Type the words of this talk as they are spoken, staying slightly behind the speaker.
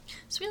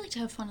So we like to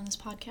have fun on this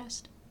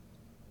podcast.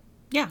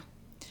 Yeah.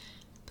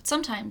 But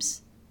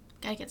sometimes,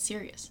 gotta get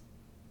serious.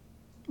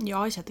 You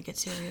always have to get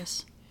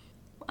serious.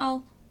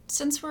 Well,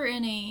 since we're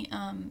in a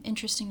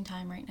interesting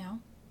time right now,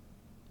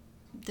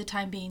 the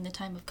time being the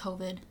time of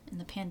COVID and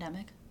the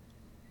pandemic,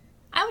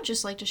 I would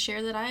just like to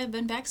share that I have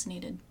been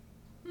vaccinated.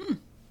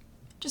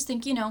 Just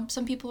think,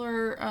 some people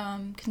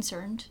are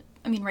concerned.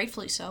 I mean,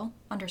 rightfully so,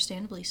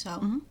 understandably so.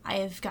 Mm-hmm. I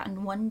have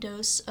gotten 1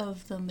 dose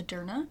of the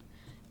Moderna,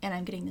 and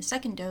I'm getting the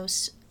 2nd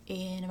dose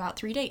in about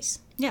 3 days.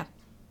 Yeah.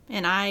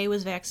 And I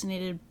was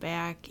vaccinated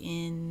back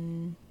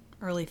in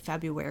early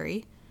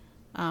February.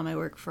 I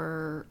work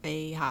for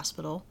a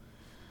hospital.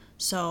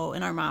 So,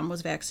 and our mom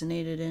was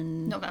vaccinated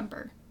in...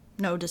 November.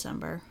 No,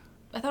 December.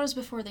 I thought it was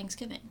before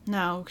Thanksgiving.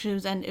 No,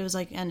 it was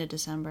like end of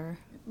December.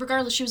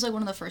 Regardless, she was like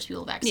one of the first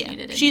people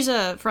vaccinated. Yeah. She's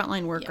a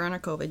frontline worker on a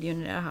COVID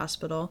unit at a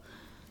hospital.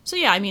 So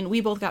yeah, I mean,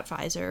 we both got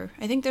Pfizer.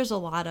 I think there's a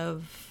lot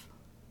of...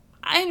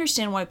 I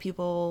understand why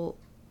people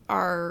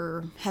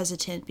are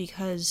hesitant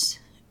because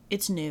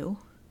it's new.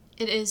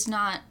 It is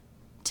not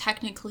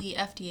technically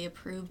FDA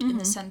approved in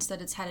the sense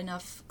that it's had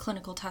enough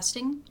clinical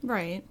testing.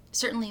 Right.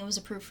 Certainly it was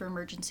approved for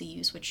emergency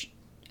use, which,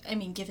 I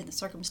mean, given the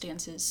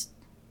circumstances,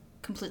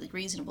 completely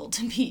reasonable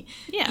to be,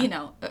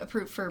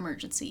 approved for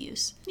emergency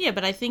use. Yeah,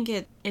 but I think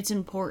it's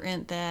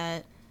important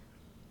that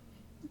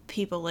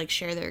people,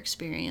 share their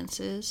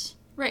experiences.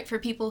 Right, for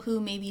people who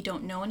maybe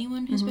don't know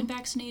anyone who's been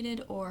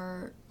vaccinated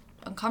or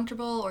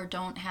uncomfortable or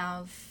don't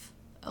have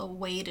a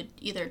way to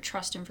either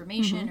trust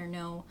information or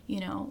know,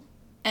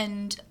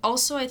 And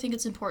also I think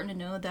it's important to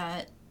know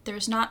that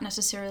there's not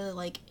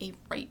necessarily, a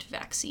right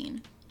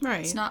vaccine.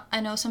 Right. It's not.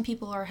 I know some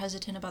people are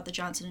hesitant about the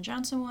Johnson &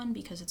 Johnson one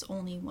because it's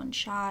only 1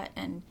 shot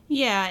and...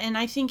 Yeah, and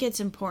I think it's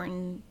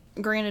important.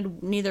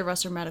 Granted, neither of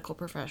us are medical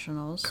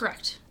professionals.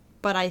 Correct.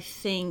 But I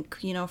think,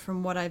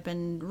 from what I've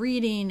been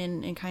reading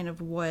and kind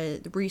of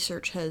what the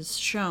research has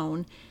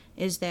shown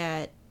is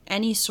that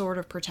any sort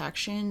of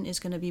protection is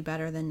going to be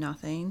better than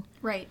nothing.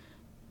 Right.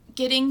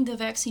 Getting the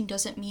vaccine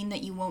doesn't mean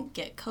that you won't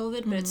get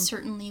COVID, but it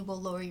certainly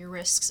will lower your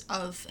risks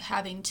of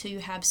having to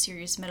have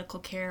serious medical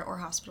care or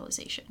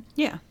hospitalization.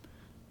 Yeah.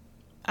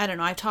 I don't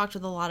know. I've talked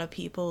with a lot of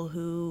people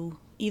who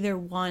either,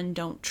 one,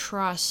 don't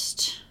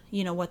trust,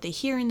 what they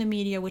hear in the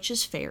media, which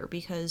is fair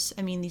because,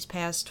 I mean, these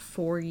past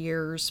 4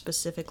 years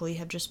specifically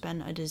have just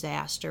been a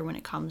disaster when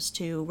it comes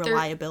to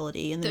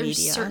reliability in the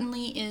media. There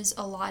certainly is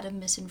a lot of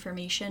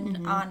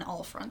misinformation on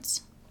all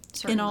fronts.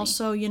 Certainly. And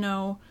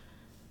also,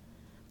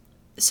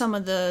 some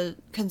of the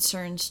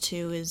concerns,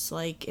 too, is,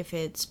 if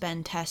it's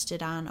been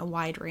tested on a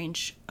wide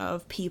range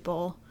of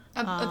people...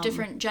 Of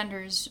different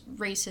genders,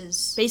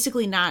 races.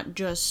 Basically not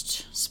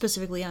just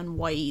specifically on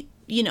white.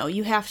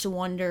 You have to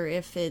wonder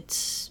if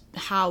it's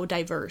how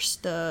diverse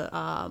the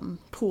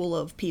pool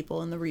of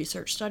people in the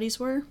research studies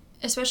were.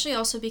 Especially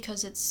also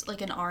because it's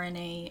like an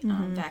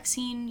RNA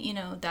vaccine,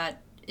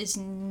 that is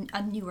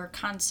a newer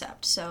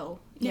concept. So,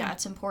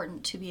 it's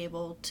important to be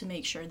able to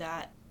make sure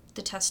that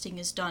the testing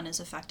is done as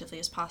effectively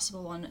as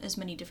possible on as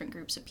many different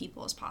groups of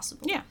people as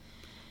possible. Yeah.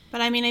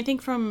 But, I mean, I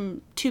think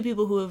from 2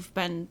 people who have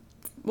been...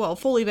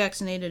 fully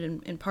vaccinated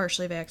and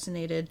partially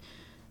vaccinated,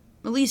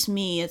 at least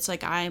me, it's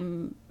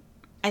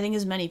I think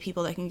as many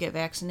people that can get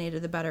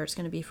vaccinated, the better it's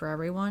going to be for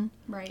everyone.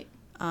 Right.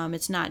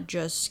 It's not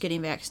just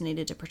getting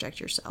vaccinated to protect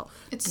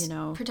yourself. It's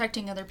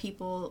protecting other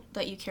people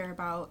that you care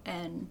about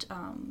and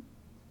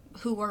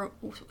who are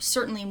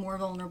certainly more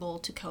vulnerable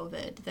to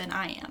COVID than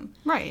I am.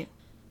 Right.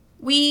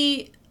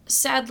 We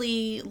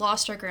sadly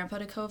lost our grandpa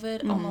to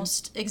COVID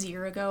almost a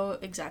year ago,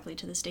 exactly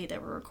to this date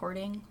that we're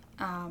recording.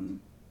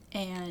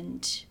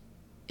 And...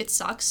 it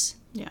sucks.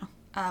 Yeah.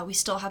 We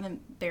still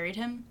haven't buried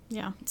him.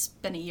 Yeah. It's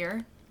been a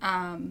year.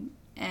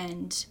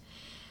 And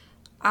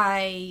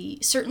I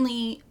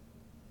certainly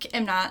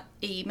am not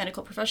a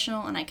medical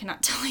professional, and I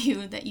cannot tell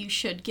you that you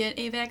should get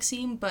a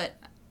vaccine, but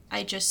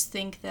I just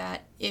think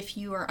that if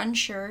you are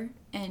unsure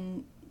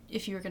and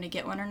if you're going to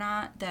get one or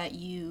not, that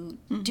you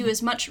do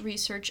as much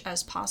research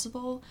as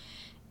possible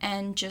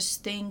and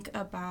just think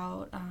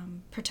about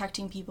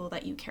protecting people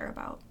that you care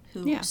about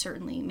who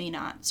certainly may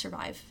not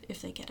survive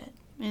if they get it.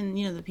 And,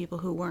 the people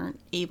who weren't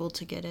able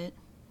to get it,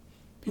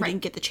 who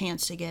didn't get the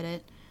chance to get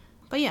it.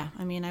 But yeah,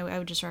 I mean, I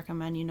would just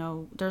recommend,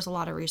 there's a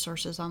lot of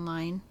resources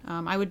online.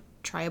 I would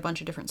try a bunch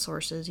of different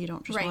sources. You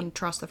don't just want to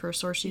trust the first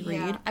source you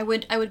read. I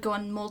would go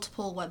on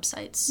multiple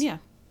websites. Yeah.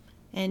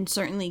 And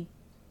certainly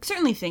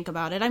think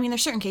about it. I mean,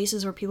 there's certain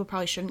cases where people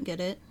probably shouldn't get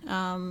it.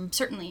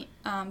 Certainly.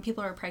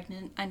 People are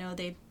pregnant. I know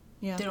they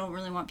don't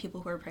really want people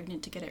who are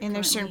pregnant to get it. And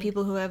there's certain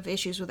people who have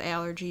issues with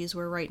allergies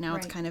where right now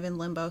it's kind of in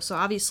limbo. So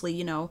obviously,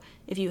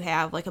 if you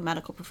have a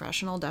medical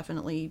professional,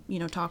 definitely,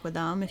 talk with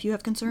them if you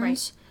have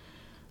concerns.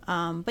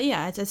 Right. But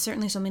yeah, it's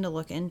certainly something to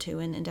look into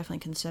and definitely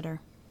consider.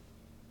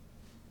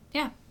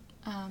 Yeah.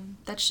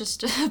 That's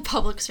just a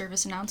public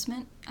service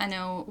announcement. I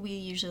know we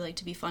usually like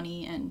to be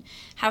funny and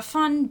have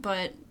fun,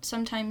 but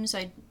sometimes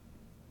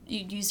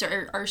you use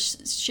our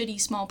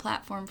shitty small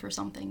platform for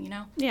something,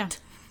 Yeah.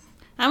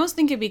 I almost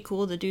think it'd be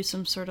cool to do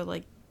some sort of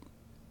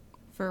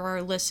for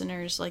our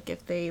listeners, like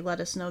if they let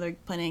us know they're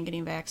planning on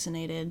getting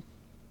vaccinated,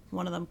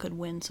 one of them could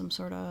win some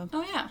sort of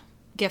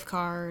gift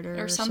card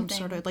or some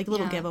sort of like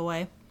little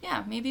giveaway.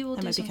 Yeah, maybe we'll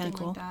do something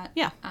cool. like that.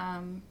 Yeah.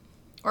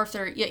 Or if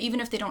they're even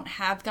if they don't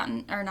have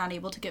gotten or not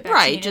able to get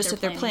vaccinated, right? Just if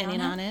they're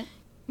planning on it.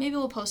 Maybe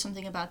we'll post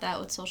something about that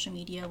with social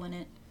media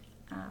when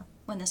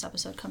this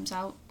episode comes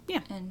out. Yeah.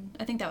 And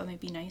I think that would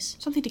be nice.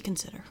 Something to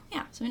consider.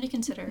 Yeah, something to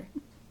consider.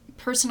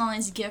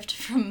 Personalized gift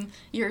from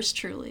yours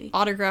truly.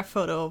 Autographed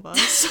photo of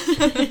us.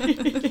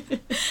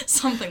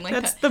 Something like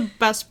That's that. the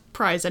best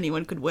prize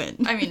anyone could win.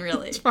 I mean,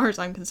 really. As far as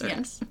I'm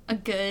concerned.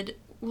 Yes.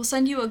 We'll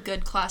send you a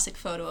good classic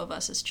photo of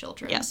us as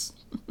children. Yes.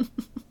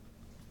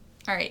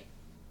 All right.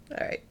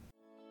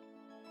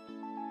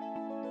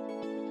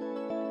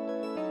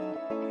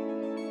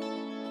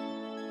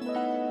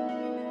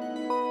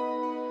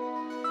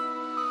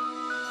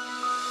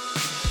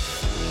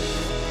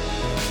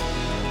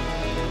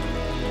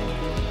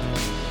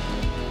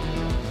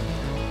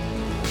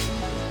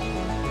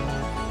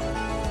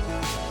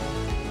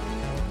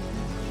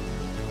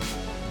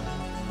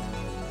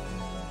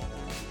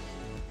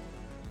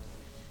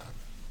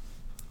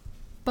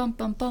 Bum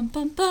bum bum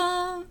bum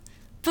bum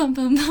bum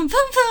bum bum bum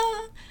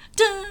bum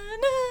da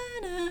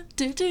na na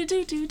do do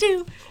do do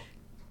do.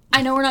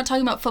 I know we're not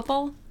talking about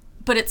football,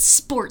 but it's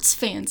sports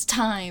fans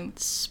time.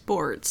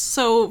 Sports.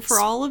 So for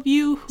all of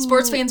you who...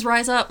 Sports fans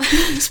rise up.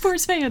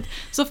 Sports fans.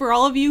 So for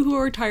all of you who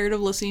are tired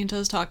of listening to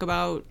us talk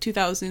about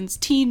 2000s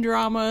teen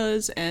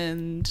dramas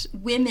and...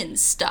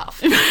 women's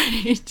stuff.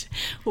 Right.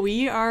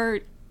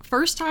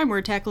 First time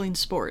we're tackling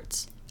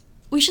sports.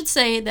 We should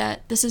say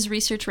that this is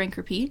Research Rank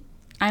Repeat.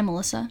 I'm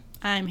Melissa.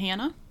 I'm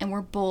Hannah. And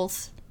we're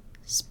both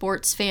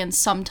sports fans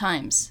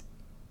sometimes.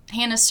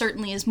 Hannah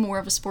certainly is more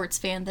of a sports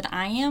fan than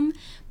I am,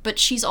 but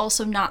she's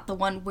also not the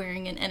one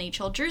wearing an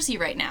NHL jersey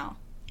right now.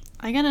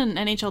 I got an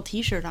NHL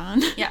t-shirt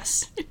on.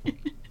 Yes.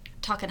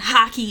 Talking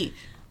hockey.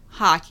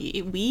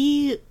 Hockey.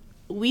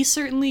 We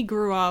certainly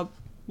grew up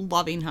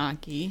loving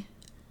hockey.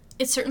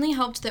 It certainly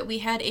helped that we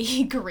had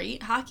a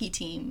great hockey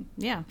team.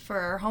 Yeah. For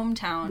our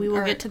hometown. We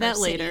will get to that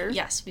later.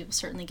 Yes, we will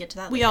certainly get to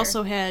that later. We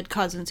also had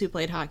cousins who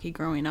played hockey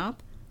growing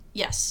up.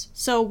 Yes.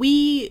 So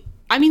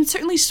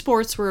certainly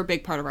sports were a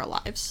big part of our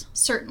lives.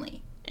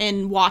 Certainly.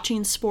 And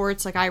watching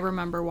sports, like I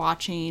remember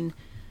watching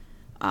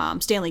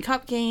Stanley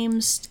Cup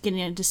games,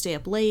 getting to stay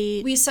up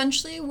late. We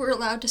essentially were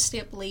allowed to stay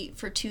up late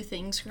for two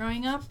things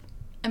growing up: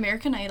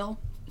 American Idol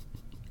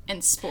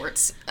and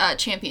sports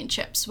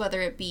championships, whether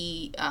it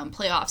be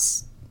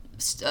playoffs,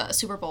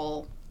 Super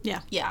Bowl. Yeah.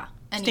 Yeah.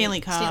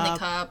 Stanley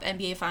Cup,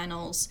 NBA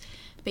Finals,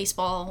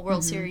 baseball,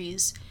 World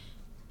Series.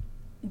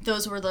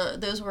 Those were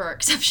our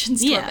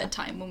exceptions to our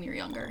bedtime when we were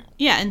younger.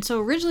 Yeah, and so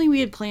originally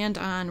we had planned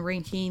on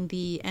ranking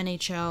the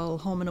NHL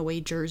home and away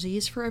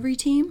jerseys for every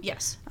team.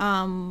 Yes.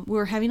 We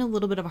were having a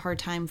little bit of a hard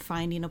time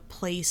finding a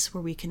place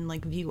where we can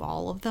view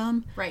all of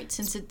them. Right,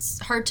 since it's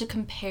hard to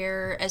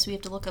compare as we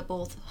have to look at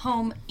both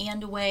home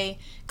and away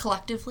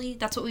collectively.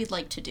 That's what we'd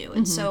like to do.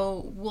 And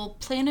so we'll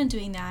plan on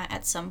doing that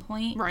at some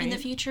point in the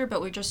future,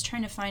 but we're just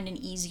trying to find an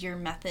easier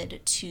method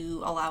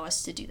to allow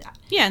us to do that.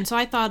 Yeah, and so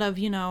I thought of,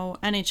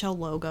 NHL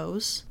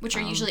logos. Which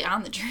are usually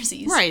on the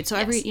jerseys. Right, so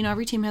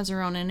every team has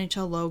their own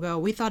NHL logo.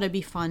 We thought it'd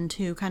be fun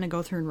to kind of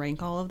go through and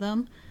rank all of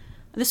them.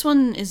 This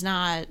one is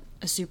not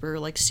a super,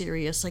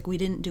 serious, we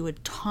didn't do a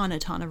ton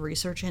of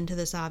research into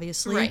this,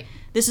 obviously. Right.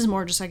 This is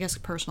more just, I guess,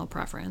 personal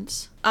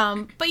preference.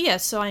 But yeah,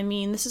 so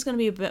this is going to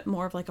be a bit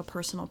more of a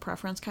personal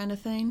preference kind of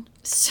thing.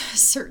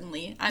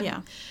 Certainly.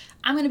 I'm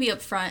going to be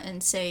upfront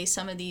and say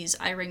some of these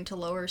I rank to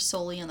lower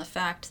solely on the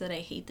fact that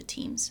I hate the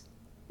teams.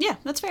 Yeah,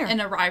 that's fair.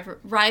 And a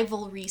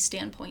rivalry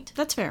standpoint.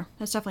 That's fair.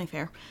 That's definitely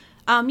fair.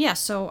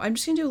 So I'm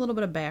just going to do a little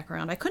bit of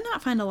background. I could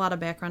not find a lot of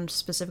background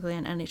specifically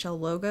on NHL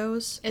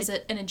logos. Is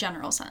it in a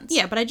general sense?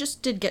 Yeah, but I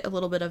just did get a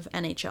little bit of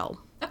NHL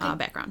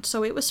background.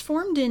 So it was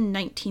formed in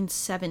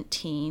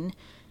 1917,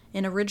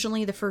 and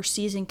originally the first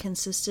season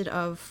consisted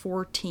of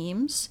 4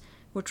 teams,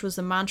 which was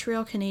the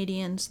Montreal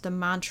Canadiens, the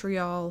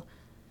Montreal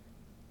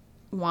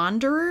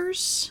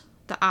Wanderers,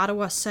 the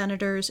Ottawa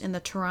Senators, and the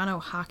Toronto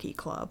Hockey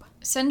Club.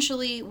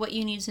 Essentially, what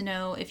you need to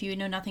know, if you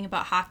know nothing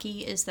about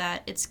hockey, is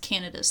that it's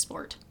Canada's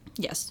sport.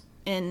 Yes.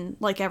 And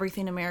like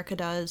everything America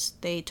does,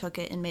 they took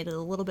it and made it a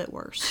little bit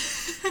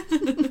worse.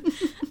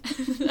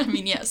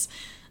 Yes.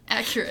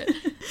 Accurate.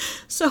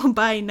 So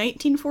by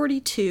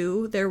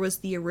 1942, there was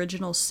the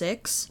original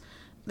 6.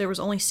 There was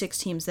only 6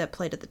 teams that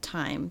played at the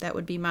time. That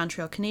would be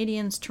Montreal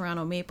Canadiens,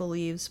 Toronto Maple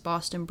Leafs,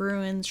 Boston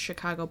Bruins,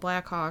 Chicago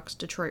Blackhawks,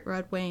 Detroit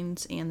Red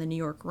Wings, and the New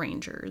York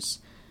Rangers.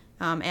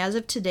 As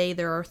of today,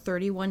 there are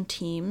 31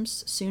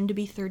 teams, soon to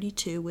be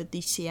 32 with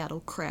the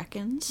Seattle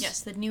Krakens.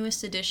 Yes, the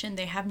newest edition.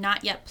 They have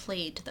not yet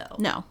played, though.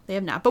 No, they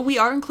have not. But we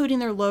are including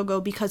their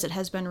logo because it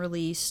has been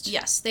released.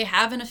 Yes, they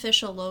have an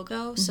official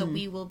logo, so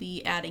we will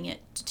be adding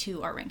it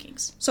to our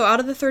rankings. So out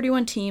of the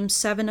 31 teams,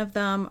 7 of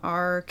them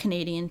are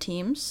Canadian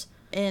teams.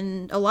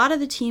 And a lot of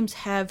the teams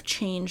have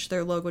changed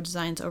their logo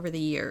designs over the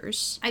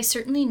years. I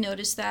certainly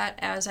noticed that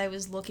as I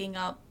was looking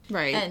up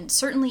Right. And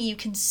certainly you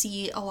can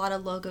see a lot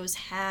of logos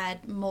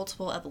had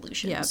multiple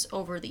evolutions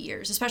over the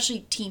years,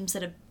 especially teams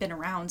that have been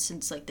around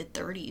since like the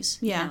 30s.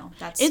 Yeah. You know,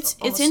 that's it's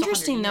almost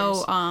interesting 100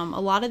 years. though,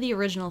 a lot of the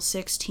original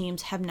 6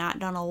 teams have not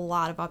done a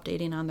lot of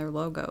updating on their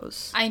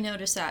logos. I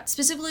noticed that.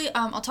 Specifically,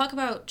 I'll talk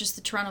about just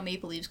the Toronto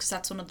Maple Leafs because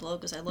that's one of the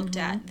logos I looked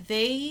at.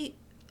 They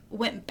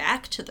went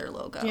back to their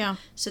logo. Yeah.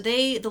 So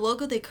the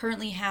logo they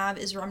currently have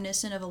is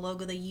reminiscent of a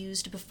logo they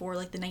used before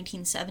like the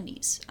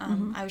 1970s.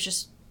 I was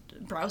just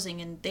browsing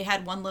and they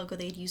had one logo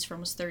they'd used for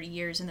almost 30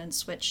 years and then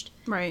switched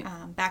Right.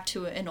 back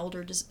to an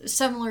older,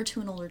 similar to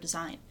an older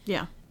design.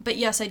 Yeah. But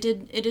yes, it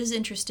is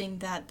interesting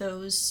that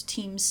those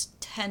teams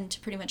tend to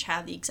pretty much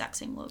have the exact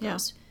same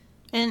logos.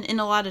 And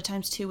a lot of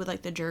times too with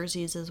like the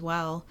jerseys as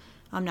well.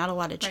 Not a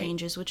lot of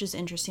changes, which is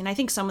interesting. I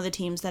think some of the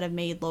teams that have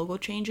made logo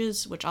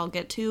changes, which I'll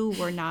get to,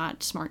 were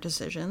not smart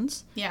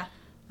decisions. Yeah.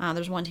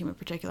 There's one team in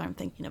particular I'm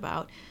thinking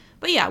about.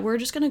 But yeah, we're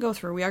just going to go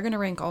through. We are going to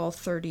rank all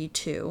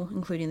 32,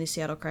 including the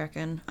Seattle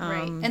Kraken.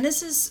 Right. And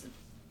this is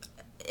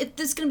going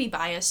to be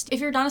biased. If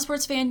you're a Donna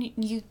Sports fan,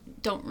 it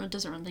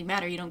doesn't really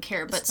matter. You don't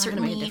care. But It's not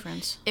certainly, gonna make a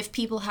difference. If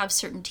people have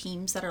certain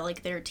teams that are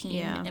like their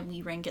team and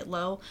we rank it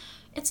low,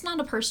 it's not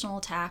a personal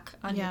attack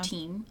on your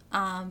team.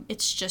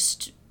 It's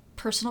just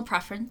personal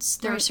preference.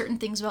 There are certain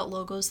things about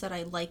logos that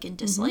I like and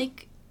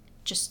dislike,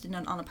 just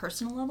on a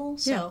personal level.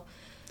 So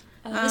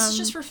this is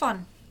just for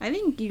fun. I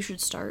think you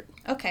should start.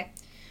 Okay.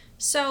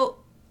 So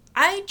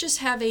I just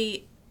have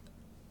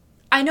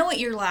I know what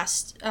your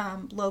last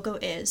logo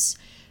is,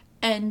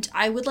 and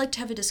I would like to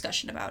have a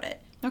discussion about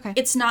it. Okay.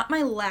 It's not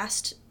my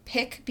last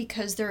pick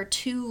because there are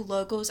 2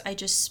 logos I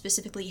just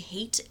specifically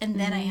hate, and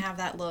then I have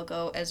that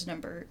logo as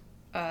number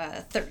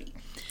 30.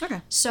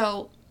 Okay.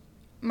 So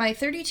my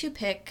 32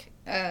 pick,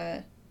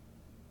 I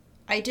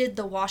did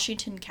the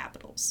Washington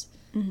Capitals.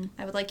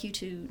 I would like you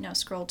to now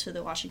scroll to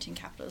the Washington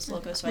Capitals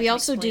logo. So we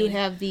also do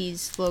have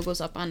these logos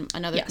up on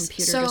another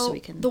computer just so we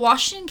can... The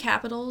Washington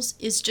Capitals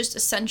is just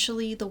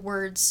essentially the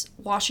words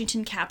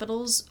Washington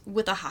Capitals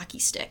with a hockey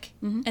stick.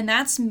 And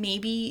that's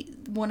maybe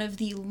one of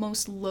the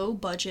most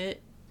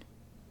low-budget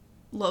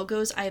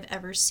logos I've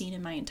ever seen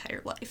in my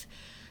entire life.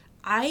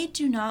 I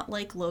do not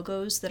like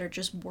logos that are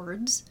just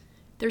words.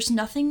 There's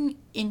nothing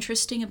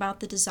interesting about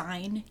the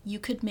design. You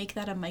could make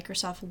that a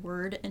Microsoft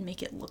Word and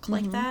make it look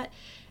like that.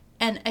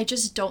 And I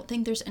just don't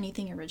think there's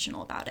anything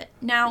original about it.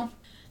 Now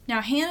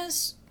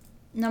Hannah's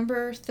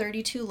number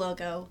 32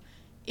 logo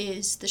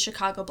is the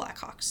Chicago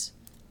Blackhawks.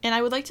 And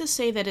I would like to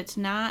say that it's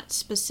not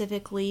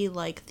specifically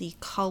like the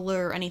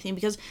color or anything,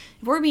 because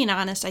if we're being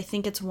honest, I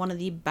think it's one of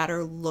the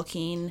better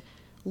looking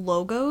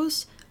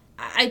logos.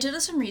 I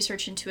did some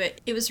research into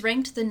it. It was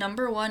ranked the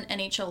number 1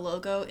 NHL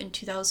logo in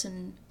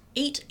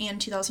 2008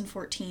 and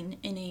 2014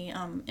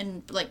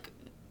 in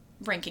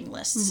ranking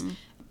lists.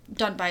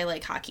 Done by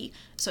Hockey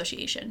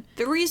Association.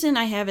 The reason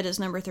I have it as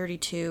number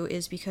 32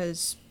 is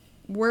because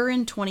we're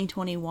in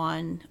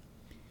 2021.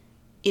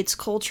 It's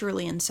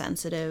culturally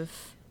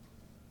insensitive.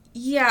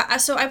 Yeah,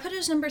 so I put it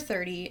as number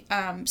 30.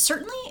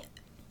 Certainly,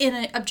 in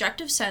an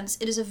objective sense,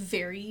 it is a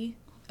very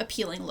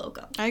appealing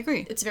logo. I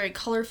agree. It's very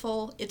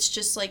colorful. It's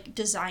just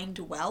designed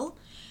well.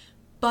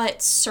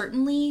 But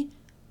certainly,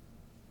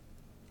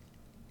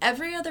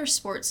 every other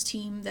sports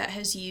team that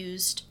has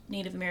used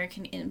Native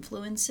American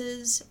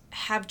influences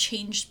have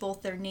changed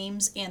both their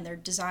names and their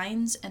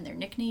designs and their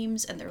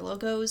nicknames and their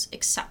logos,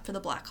 except for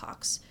the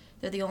Blackhawks.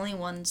 They're the only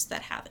ones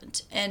that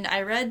haven't. And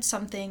I read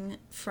something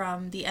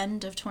from the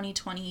end of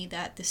 2020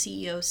 that the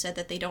CEO said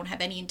that they don't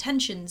have any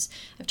intentions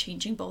of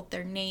changing both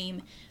their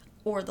name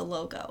or the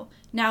logo.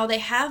 Now, they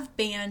have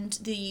banned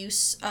the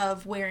use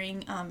of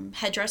wearing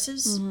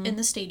headdresses in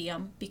the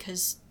stadium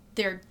because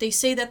they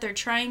say that they're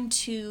trying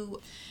to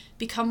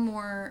become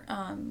more,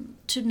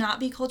 to not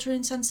be culturally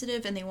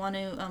insensitive, and they want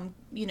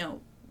to,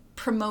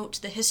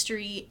 promote the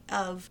history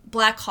of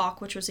Black Hawk,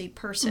 which was a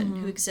person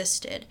who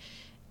existed.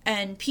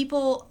 And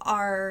people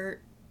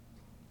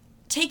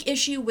take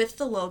issue with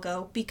the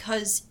logo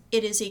because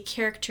it is a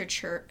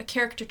caricature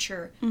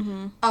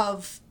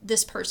of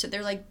this person.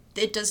 They're like,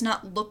 it does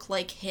not look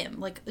like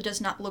him. It does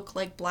not look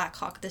like Black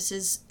Hawk. This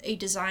is a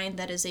design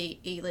that is a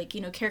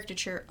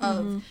caricature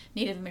of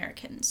Native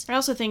Americans. I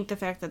also think the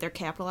fact that they're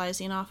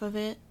capitalizing off of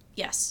it.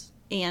 Yes.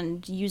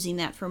 And using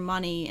that for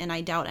money, and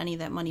I doubt any of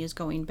that money is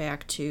going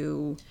back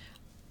to...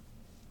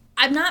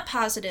 I'm not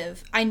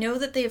positive. I know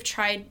that they've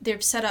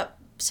set up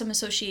some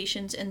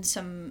associations and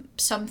some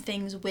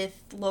things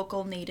with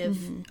local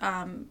Native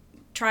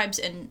tribes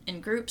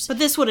and groups. But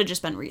this would have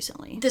just been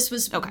recently. This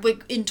was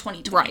in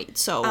 2020. Right,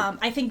 so...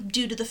 I think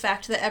due to the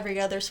fact that every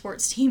other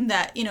sports team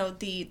that,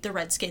 the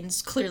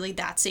Redskins, clearly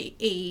that's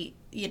a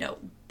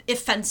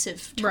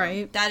offensive term.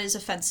 Right. That is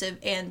offensive,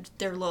 and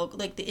their logo,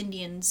 the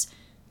Indians...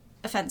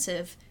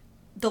 offensive,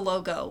 the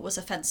logo was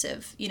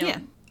offensive,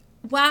 Yeah.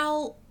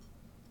 While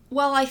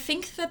I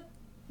think that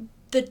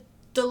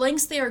the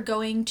lengths they are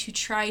going to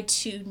try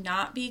to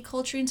not be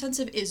culturally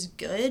insensitive is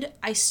good,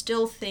 I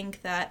still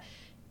think that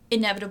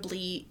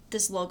inevitably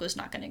this logo is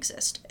not going to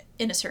exist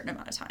in a certain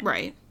amount of time.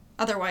 Right.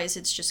 Otherwise,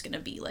 it's just going to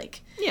be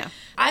like... Yeah.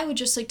 I would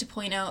just like to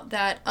point out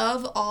that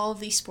of all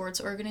the sports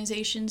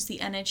organizations, the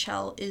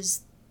NHL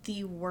is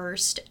the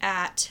worst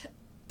at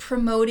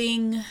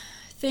promoting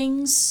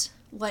things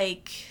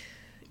like...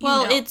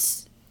 Well,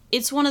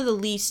 it's one of the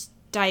least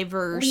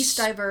diverse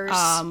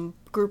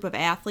group of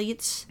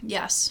athletes.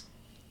 Yes.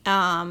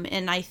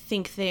 And I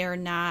think they're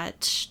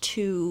not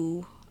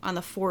too on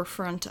the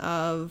forefront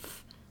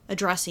of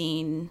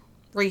addressing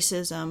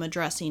racism,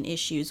 addressing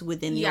issues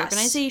within the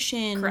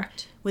organization,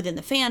 correct, within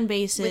the fan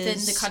bases,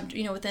 within the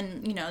country,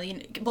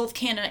 both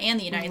Canada and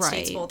the United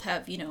States both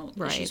have,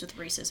 issues with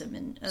racism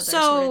and other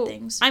sort of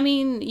things. I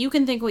mean, you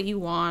can think what you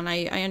want.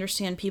 I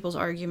understand people's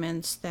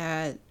arguments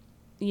that,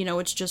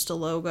 it's just a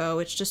logo,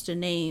 it's just a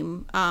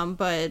name.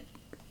 But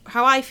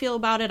how I feel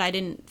about it, I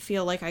didn't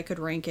feel like I could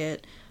rank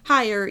it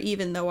higher,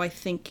 even though I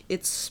think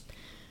it's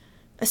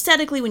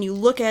aesthetically, when you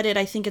look at it,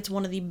 I think it's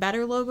one of the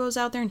better logos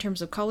out there in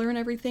terms of color and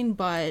everything.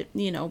 But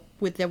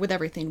with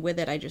everything with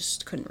it, I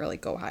just couldn't really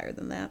go higher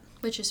than that.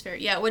 Which is fair,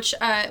 yeah. Which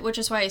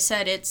is why I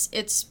said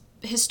it's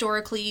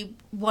historically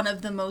one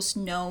of the most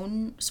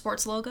known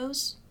sports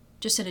logos,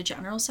 just in a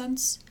general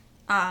sense.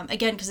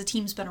 Again, because the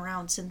team's been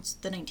around since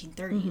the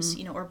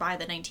 1930s, or by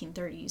the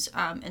 1930s,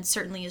 and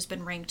certainly has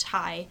been ranked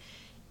high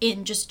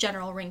in just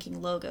general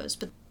ranking logos.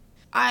 But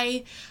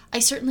I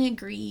certainly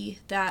agree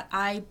that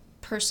I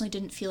personally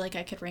didn't feel like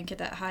I could rank it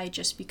that high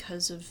just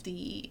because of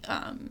the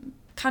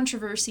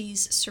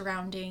controversies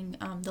surrounding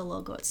the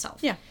logo itself.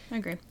 Yeah, I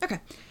agree. Okay.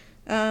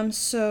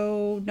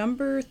 So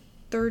number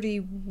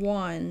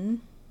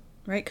 31,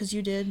 right? Because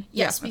you did?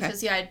 Yes,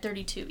 because I had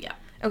 32, yeah.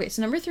 Okay,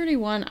 so number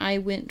 31, I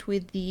went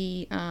with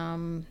the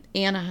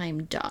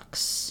Anaheim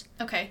Ducks.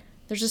 Okay.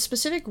 There's a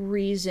specific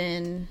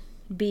reason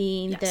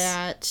being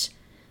that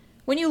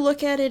when you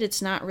look at it,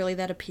 it's not really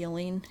that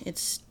appealing.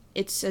 It's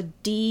a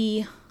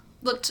D...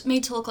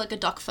 made to look like a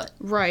duck foot.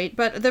 Right,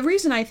 but the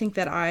reason I think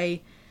that I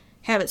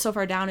have it so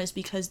far down is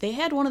because they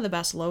had one of the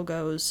best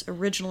logos.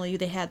 Originally,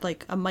 they had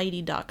like a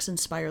Mighty Ducks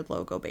inspired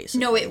logo, basically.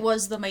 No, it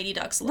was the Mighty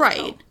Ducks logo.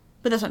 Right,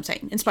 but that's what I'm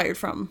saying. Inspired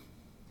from...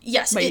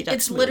 Yes,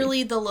 it's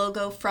literally the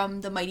logo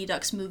from the Mighty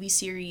Ducks movie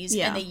series,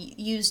 and they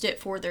used it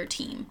for their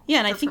team. Yeah,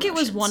 and I think it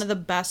was one of the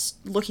best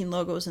looking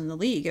logos in the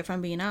league, if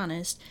I'm being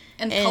honest.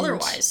 And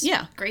color-wise.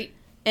 Yeah. Great.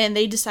 And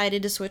they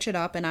decided to switch it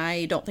up, and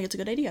I don't think it's a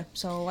good idea,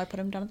 so I put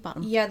them down at the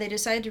bottom. Yeah, they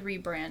decided to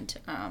rebrand,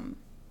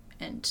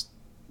 and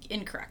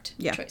incorrect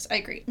choice. I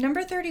agree.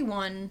 Number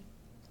 31,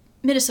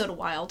 Minnesota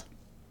Wild.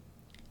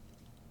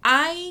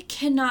 I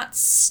cannot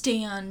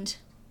stand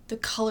the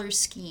color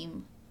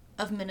scheme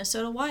of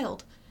Minnesota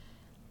Wild.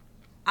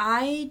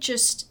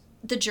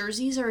 The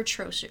jerseys are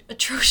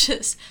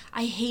atrocious.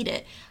 I hate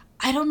it.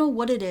 I don't know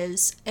what it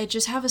is. I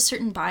just have a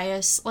certain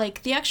bias.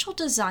 Like, the actual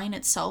design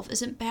itself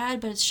isn't bad,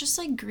 but it's just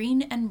like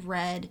green and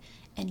red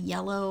and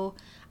yellow.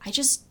 I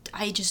just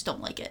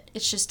don't like it.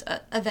 It's just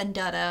a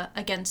vendetta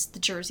against the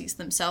jerseys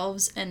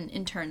themselves and,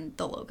 in turn,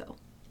 the logo.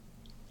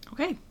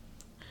 Okay.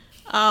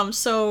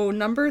 So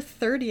number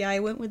 30, I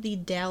went with the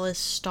Dallas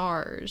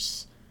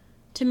Stars.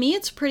 To me,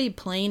 it's pretty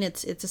plain.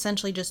 It's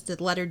essentially just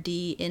the letter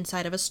D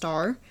inside of a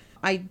star.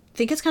 I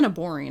think it's kind of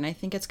boring. I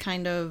think it's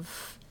kind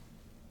of...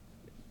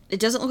 It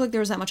doesn't look like there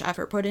was that much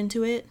effort put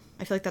into it.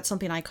 I feel like that's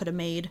something I could have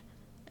made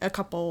a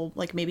couple,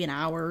 like maybe an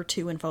hour or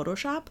two in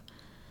Photoshop.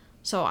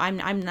 So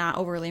I'm not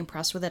overly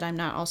impressed with it. I'm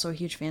not also a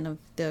huge fan of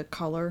the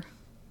color.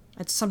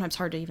 It's sometimes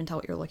hard to even tell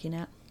what you're looking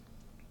at.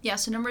 Yeah,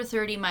 so number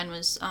 30, mine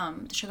was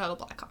the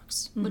Chicago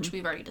Blackhawks, which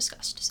we've already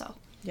discussed, so...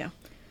 Yeah.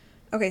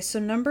 Okay, so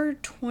number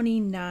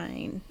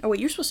 29. Oh, wait,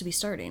 you're supposed to be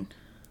starting.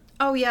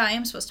 Oh, yeah, I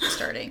am supposed to be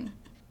starting.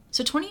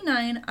 So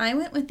 29, I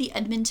went with the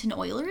Edmonton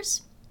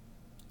Oilers.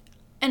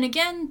 And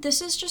again,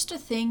 this is just a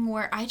thing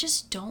where I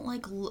just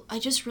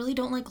really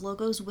don't like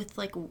logos with,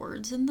 like,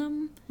 words in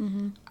them.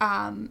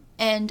 Mm-hmm.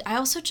 And I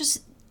also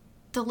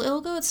the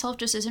logo itself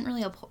just isn't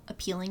really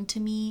appealing to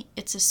me.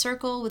 It's a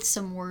circle with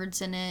some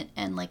words in it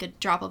and, like, a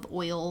drop of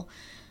oil.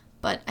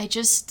 But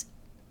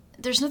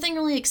there's nothing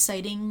really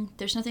exciting.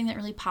 There's nothing that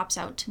really pops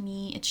out to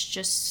me. It's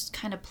just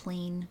kind of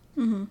plain.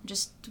 Mm-hmm.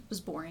 Just was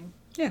boring.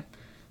 Yeah.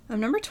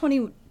 Number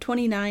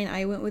 29,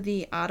 I went with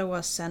the Ottawa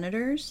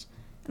Senators.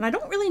 And I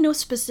don't really know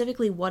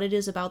specifically what it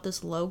is about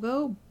this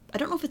logo. I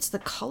don't know if it's the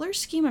color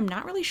scheme. I'm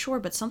not really sure.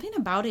 But something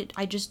about it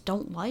I just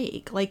don't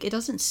like. Like, it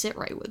doesn't sit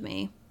right with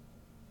me.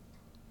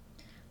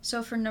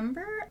 So for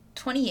number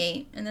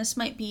 28, and this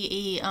might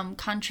be a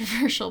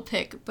controversial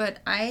pick, but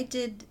I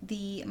did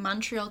the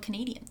Montreal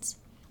Canadiens,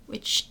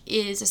 which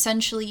is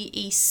essentially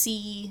a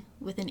C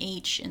with an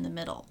H in the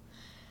middle.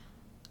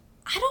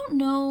 I don't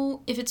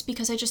know if it's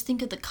because I just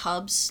think of the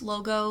Cubs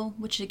logo,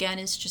 which again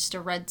is just a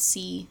red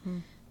C. Mm-hmm.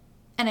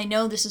 And I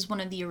know this is one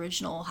of the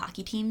original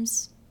hockey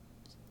teams,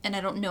 and I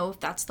don't know if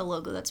that's the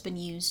logo that's been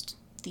used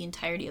the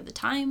entirety of the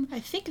time. I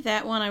think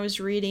that one I was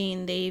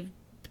reading, they've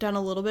done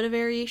a little bit of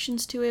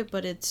variations to it,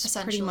 but it's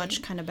pretty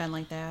much kind of been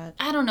like that.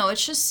 I don't know.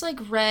 It's just like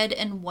red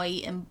and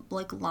white and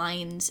like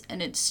lines,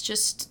 and it's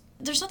just...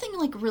 There's nothing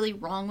like really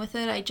wrong with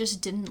it. I just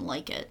didn't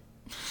like it.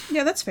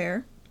 Yeah, that's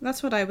fair.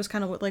 That's what I was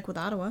kind of like with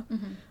Ottawa.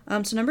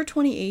 So number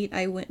 28,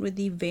 I went with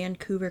the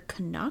Vancouver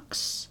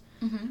Canucks.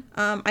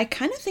 I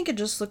kind of think it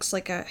just looks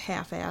like a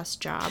half-assed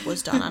job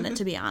was done on it,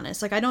 to be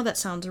honest. Like, I know that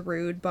sounds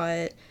rude,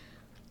 but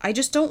I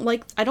just don't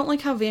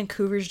like how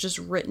Vancouver's just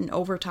written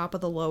over top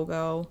of the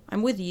logo.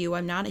 I'm with you.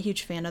 I'm not a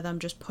huge fan of them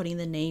just putting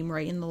the name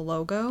right in the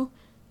logo,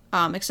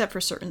 except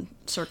for certain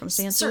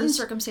circumstances. Certain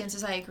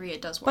circumstances, I agree,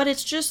 it does work. But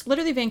it's just,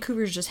 literally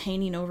Vancouver's just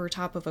hanging over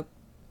top of a...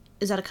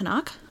 Is that a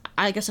Canuck?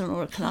 I guess I don't know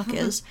what a Canuck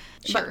is.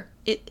 Sure.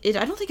 But it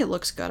I don't think it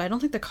looks good. I don't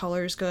think the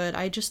color's good.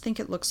 I just think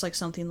it looks like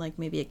something like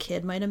maybe a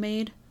kid might have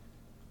made.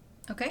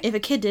 Okay. If a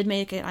kid did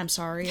make it, I'm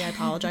sorry, I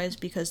apologize,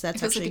 because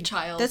that's actually... like a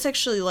child. That's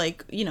actually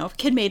like, if a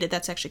kid made it,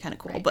 that's actually kind of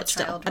cool. Right, but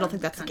still, I don't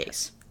think that's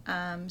contest. the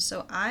case.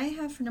 So I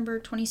have for number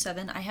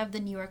 27, I have the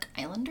New York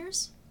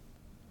Islanders.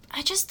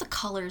 The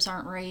colors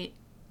aren't right.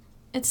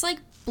 It's like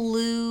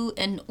blue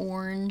and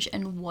orange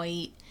and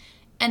white.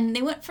 And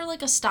they went for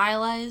like a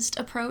stylized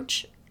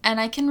approach. And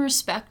I can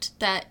respect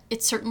that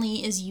it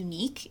certainly is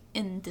unique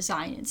in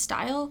design and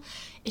style.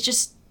 It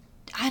just,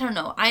 I don't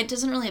know. It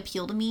doesn't really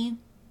appeal to me.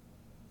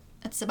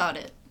 That's about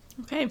it.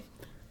 Okay.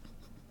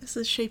 This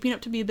is shaping up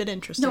to be a bit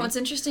interesting. No, it's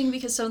interesting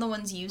because some of the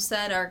ones you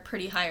said are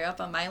pretty higher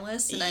up on my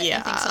list. And I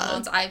think some of the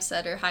ones I've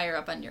said are higher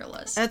up on your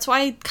list. That's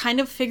why I kind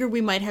of figured we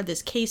might have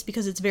this case,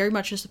 because it's very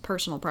much just a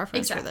personal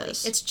preference for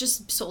this. It's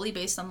just solely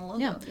based on the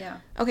logo. Yeah.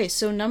 Okay,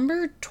 so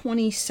number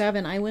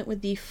 27, I went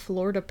with the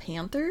Florida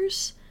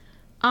Panthers.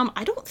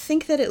 I don't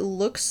think that it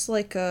looks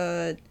like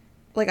a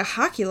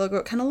hockey logo.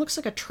 It kind of looks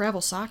like a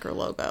travel soccer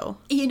logo.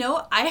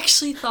 I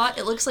actually thought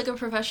it looks like a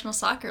professional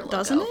soccer logo.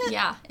 Doesn't it?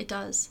 Yeah, it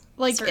does.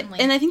 Certainly.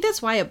 And I think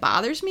that's why it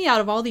bothers me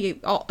out of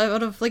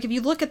if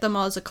you look at them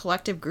all as a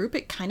collective group,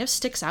 it kind of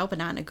sticks out, but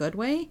not in a good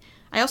way.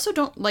 I also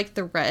don't like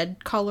the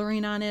red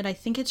coloring on it. I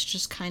think it's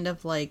just kind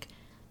of like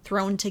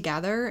thrown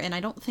together, and I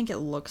don't think it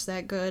looks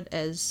that good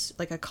as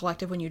like a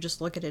collective when you just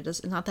look at it.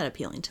 It's not that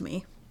appealing to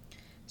me.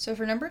 So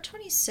for number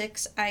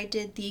 26, I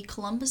did the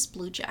Columbus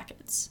Blue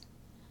Jackets.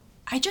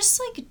 I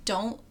just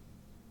don't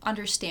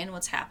understand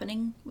what's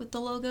happening with the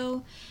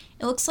logo.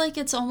 It looks like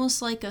it's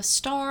almost like a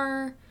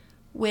star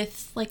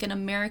with like an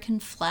American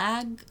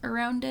flag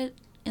around it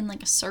in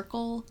like a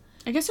circle.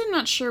 I guess I'm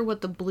not sure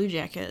what the blue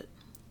jacket,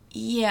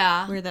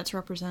 where that's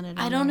represented.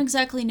 I don't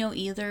exactly know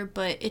either,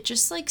 but it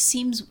just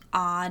seems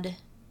odd,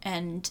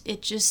 and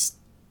it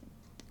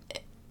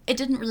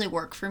didn't really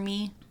work for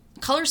me.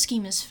 Color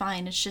scheme is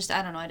fine. It's just,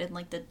 I don't know, I didn't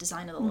like the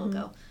design of the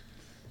logo.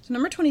 So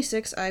number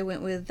 26, I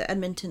went with the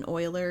Edmonton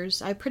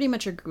Oilers. I pretty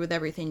much agree with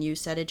everything you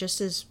said. It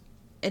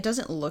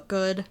doesn't look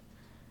good.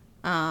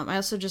 I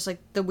also just like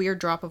the weird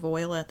drop of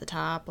oil at the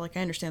top. Like,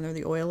 I understand they're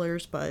the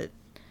Oilers, but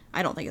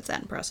I don't think it's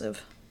that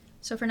impressive.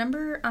 So for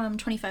number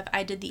 25,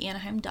 I did the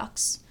Anaheim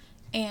Ducks.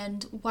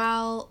 And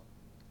while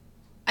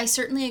I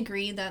certainly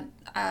agree that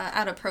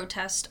out of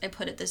protest, I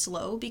put it this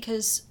low,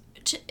 because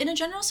in a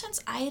general sense,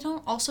 I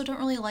don't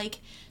really like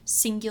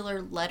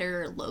singular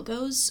letter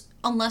logos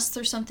unless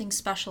there's something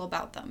special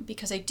about them,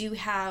 because I do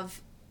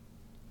have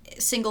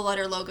single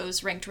letter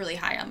logos ranked really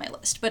high on my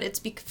list, but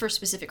it's for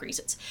specific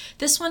reasons.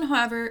 This one,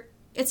 however,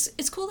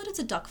 it's cool that it's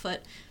a duck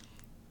foot.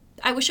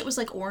 I wish it was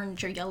like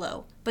orange or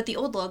yellow, but the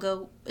old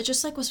logo, it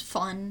just was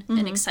fun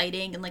and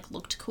exciting and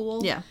looked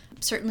cool. Yeah.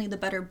 Certainly the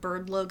better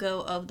bird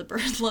logo of the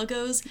bird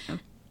logos. Yeah.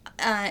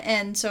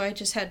 And so I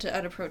just had to,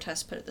 out of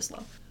protest, put it this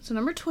low. So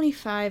number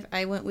 25,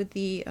 I went with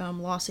the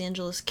Los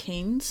Angeles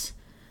Kings.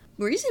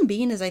 The reason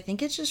being is I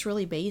think it's just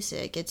really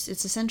basic. It's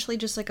essentially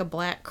just like a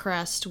black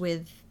crest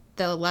with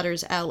the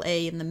letters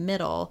LA in the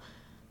middle.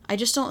 I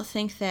just don't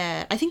think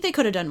that... I think they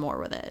could have done more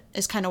with it,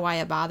 is kind of why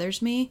it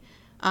bothers me.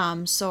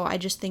 So I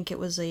just think it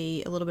was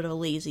a little bit of a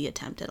lazy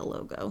attempt at a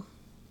logo.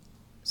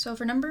 So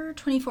for number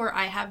 24,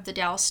 I have the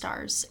Dallas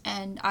Stars,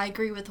 and I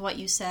agree with what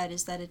you said,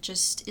 is that it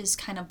just is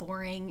kind of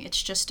boring.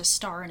 It's just a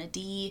star and a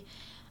D.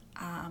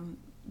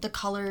 The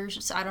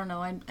colors, I don't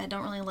know, I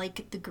don't really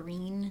like the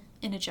green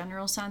in a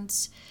general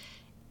sense.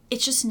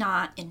 It's just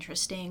not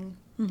interesting.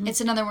 Mm-hmm. It's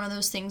another one of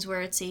those things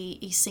where it's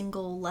a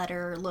single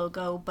letter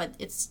logo, but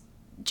it's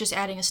just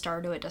adding a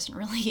star to it doesn't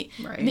really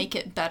make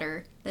it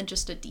better than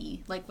just a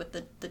D, like with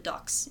the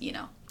Ducks,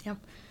 Yep.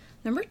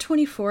 Number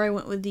 24, I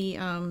went with the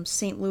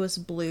St. Louis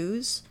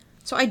Blues.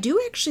 So I do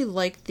actually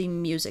like the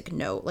music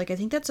note. I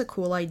think that's a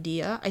cool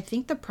idea. I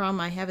think the problem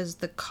I have is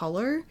the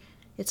color.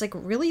 It's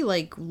really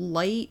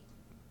light.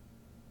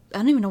 I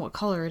don't even know what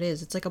color it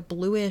is. It's a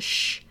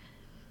bluish,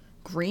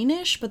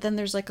 greenish, but then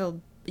there's a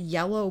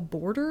yellow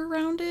border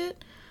around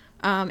it.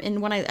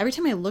 And every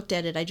time I looked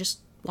at it, I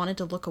just wanted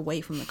to look away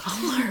from the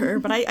color.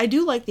 But I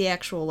do like the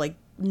actual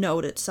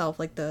note itself,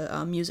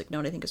 the music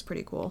note. I think is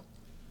pretty cool.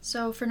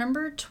 So for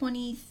number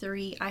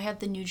 23, I have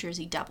the New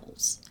Jersey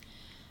Devils.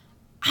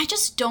 I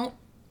just don't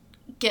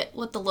get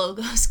what the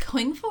logo is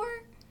going for.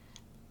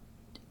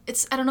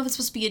 I don't know if it's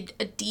supposed to be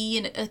a D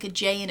and a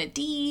J and a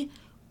D,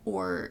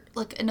 or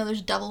I know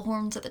there's devil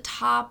horns at the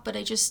top, but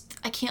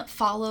I can't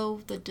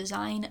follow the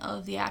design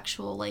of the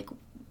actual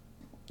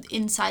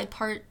inside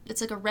part.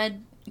 It's a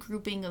red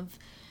grouping of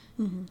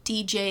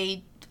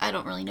DJ, I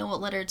don't really know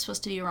what letter it's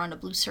supposed to be around a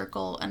blue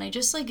circle, and I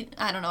just, like,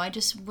 I don't know, I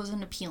just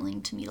wasn't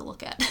appealing to me to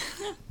look at.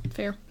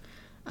 Fair.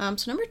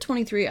 So number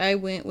 23, I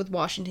went with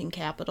Washington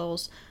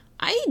Capitals.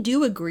 I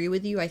do agree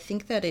with you. I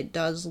think that it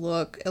does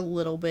look a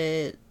little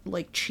bit,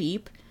 like,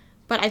 cheap.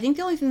 But I think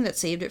the only thing that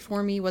saved it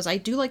for me was I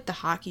do like the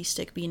hockey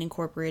stick being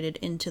incorporated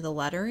into the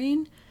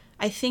lettering.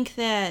 I think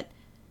that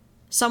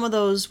some of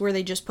those where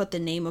they just put the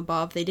name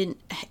above, they didn't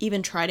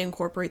even try to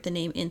incorporate the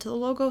name into the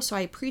logo, so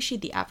I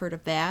appreciate the effort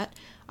of that.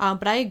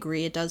 But I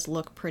agree, it does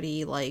look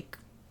pretty, like,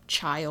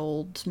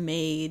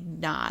 child-made,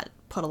 not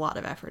put a lot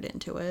of effort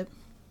into it.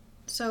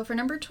 So for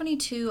number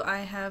 22, I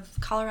have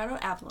Colorado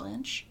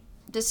Avalanche.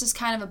 This is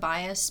kind of a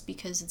bias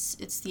because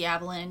it's the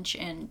Avalanche,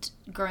 and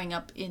growing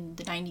up in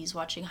the 90s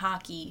watching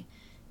hockey,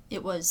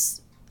 it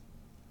was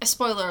a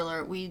spoiler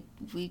alert. We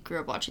grew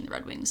up watching the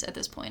Red Wings at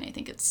this point. I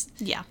think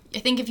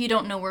if you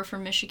don't know we're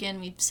from Michigan,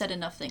 we've said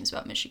enough things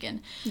about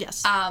Michigan.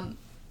 Yes.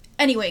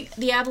 Anyway,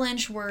 the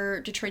Avalanche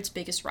were Detroit's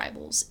biggest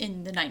rivals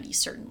in the 90s,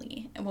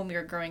 certainly, and when we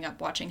were growing up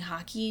watching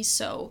hockey,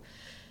 so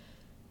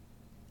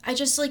I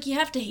just, like, you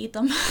have to hate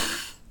them,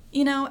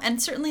 you know,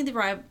 and certainly the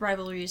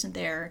rivalry isn't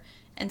there,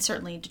 and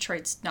certainly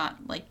Detroit's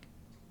not, like,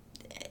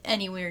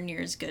 anywhere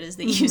near as good as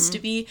they used to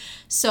be,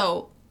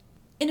 so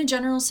in a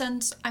general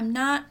sense, I'm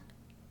not,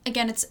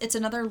 again, it's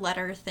another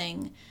letter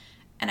thing,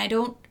 and I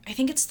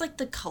think it's, like,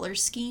 the color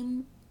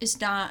scheme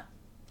doesn't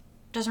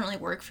really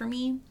work for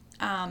me.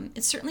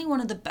 It's certainly one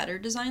of the better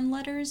designed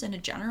letters in a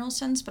general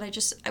sense, but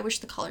I wish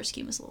the color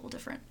scheme was a little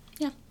different.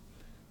 Yeah.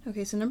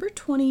 Okay, so number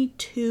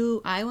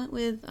 22, I went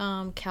with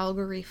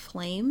Calgary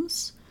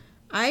Flames.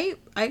 I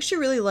actually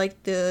really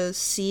liked to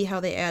see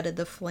how they added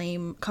the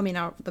flame coming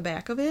out the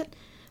back of it,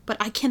 but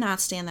I cannot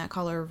stand that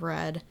color of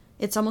red.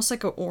 It's almost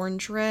like an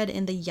orange red,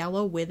 and the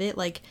yellow with it,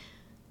 like,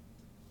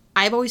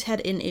 I've always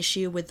had an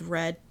issue with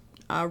red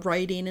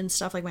writing and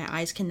stuff, like my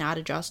eyes cannot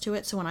adjust to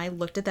it, so when I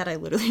looked at that, I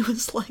literally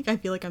was like, I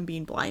feel like I'm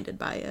being blinded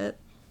by it.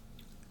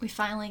 We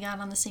finally got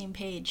on the same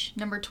page.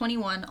 Number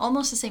 21,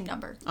 almost the same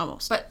number.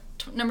 Almost. But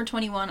number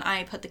 21,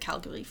 I put the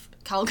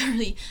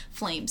Calgary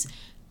Flames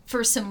for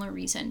a similar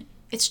reason.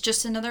 It's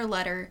just another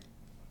letter,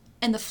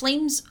 and the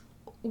flames,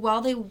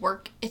 while they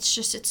work, it's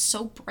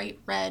so bright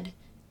red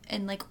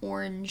and, like,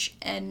 orange,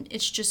 and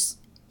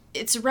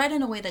it's red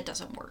in a way that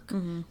doesn't work.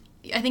 Mm-hmm.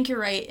 I think you're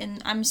right, and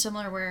I'm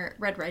similar where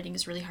red writing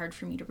is really hard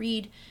for me to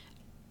read.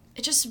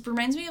 It just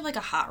reminds me of, like,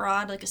 a hot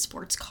rod, like a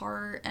sports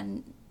car,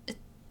 and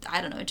I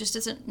don't know, it just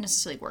doesn't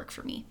necessarily work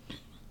for me.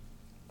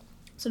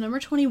 So number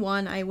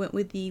 21, I went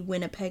with the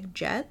Winnipeg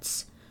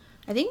Jets.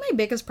 I think my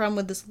biggest problem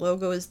with this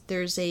logo is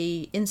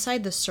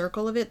inside the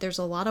circle of it, there's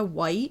a lot of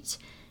white,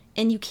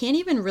 and you can't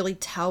even really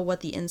tell what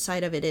the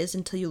inside of it is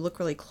until you look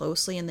really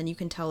closely, and then you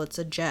can tell it's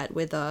a jet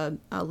with a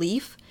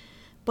leaf.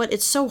 But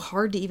it's so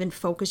hard to even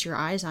focus your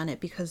eyes on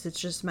it because it's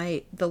just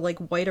the like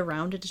white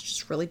around it is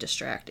just really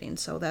distracting.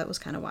 So that was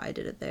kind of why I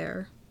did it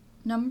there.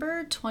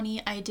 Number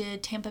 20, I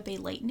did Tampa Bay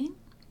Lightning.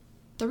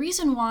 The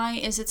reason why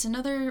is it's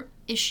another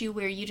issue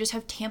where you just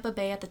have Tampa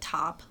Bay at the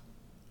top,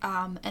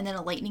 and then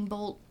a lightning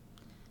bolt.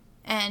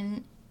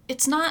 And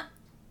it's not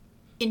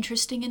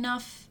interesting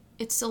enough.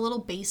 It's a little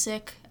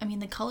basic. I mean,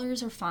 the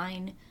colors are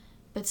fine,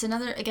 but it's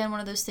one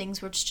of those things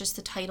where it's just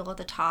the title at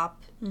the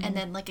top, and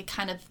then, like, a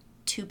kind of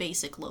too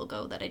basic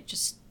logo that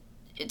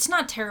it's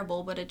not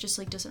terrible, but it just,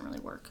 like, doesn't really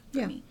work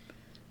for me.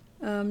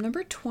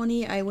 Number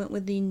 20, I went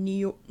with the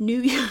New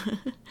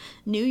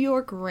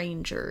York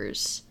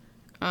Rangers.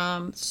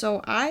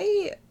 So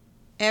I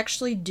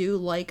actually do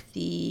like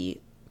the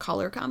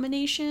color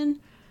combination.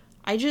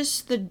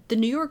 The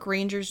New York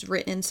Rangers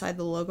written inside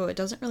the logo, it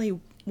doesn't really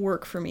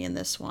work for me in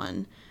this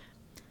one.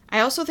 I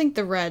also think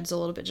the red's a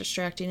little bit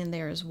distracting in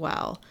there as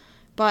well.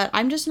 But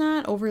I'm just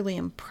not overly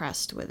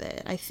impressed with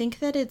it. I think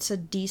that it's a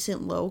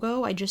decent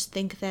logo. I just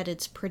think that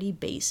it's pretty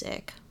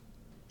basic.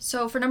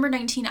 So for number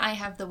 19, I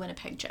have the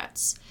Winnipeg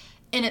Jets.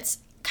 And it's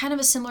kind of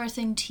a similar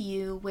thing to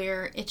you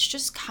where it's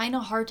just kind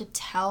of hard to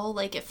tell.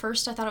 Like, at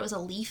first I thought it was a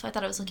leaf. I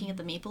thought I was looking at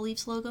the Maple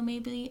Leafs logo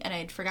maybe, and I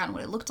had forgotten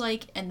what it looked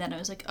like. And then I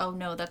was like, oh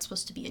no, that's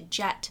supposed to be a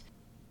jet.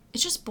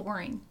 It's just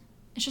boring.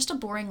 It's just a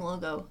boring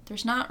logo.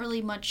 There's not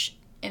really much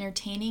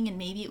entertaining, and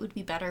maybe it would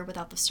be better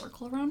without the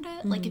circle around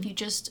it. Like, if you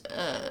just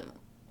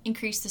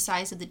increase the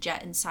size of the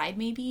jet inside,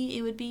 maybe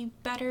it would be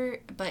better.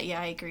 But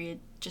yeah, I agree. It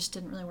just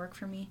didn't really work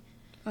for me.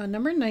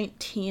 Number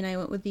 19, I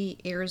went with the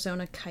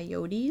Arizona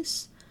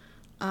Coyotes.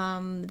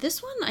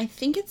 This one, I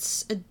think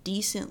it's a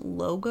decent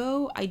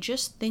logo. I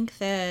just think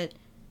that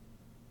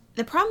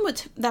the problem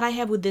that I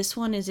have with this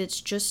one is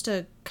it's just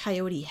a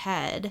coyote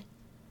head.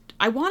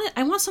 I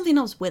want something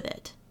else with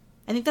it.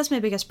 I think that's my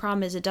biggest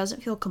problem is it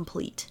doesn't feel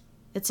complete.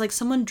 It's like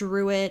someone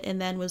drew it and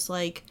then was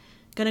like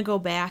gonna go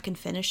back and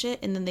finish it,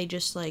 and then they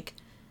just like,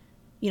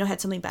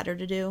 had something better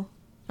to do,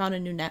 found a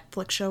new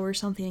Netflix show or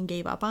something and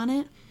gave up on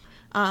it.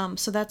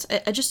 So that's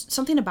just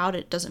something about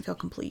it doesn't feel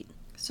complete.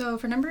 So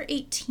for number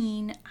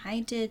 18, I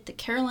did the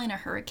Carolina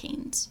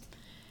Hurricanes.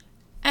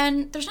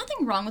 And there's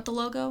nothing wrong with the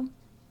logo.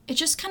 It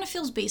just kind of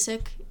feels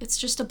basic. It's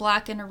just a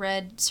black and a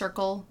red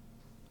circle.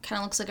 Kind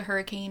of looks like a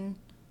hurricane.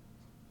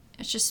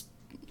 It's just,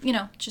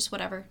 just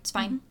whatever. It's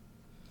fine.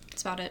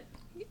 That's about it.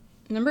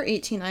 Number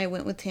 18, I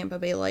went with Tampa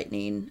Bay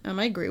Lightning.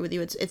 I agree with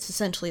you. It's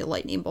essentially a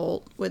lightning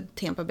bolt with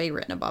Tampa Bay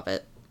written above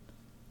it.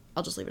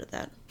 I'll just leave it at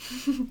that.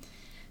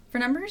 For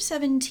number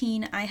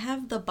 17, I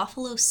have the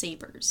Buffalo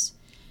Sabres.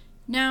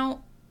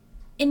 Now,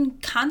 in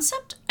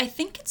concept, I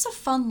think it's a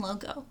fun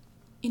logo.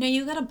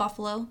 You got a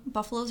buffalo.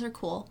 Buffaloes are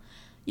cool.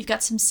 You've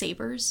got some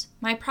sabers.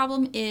 My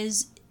problem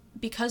is,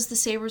 because the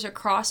sabers are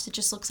crossed, it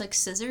just looks like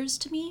scissors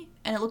to me.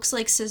 And it looks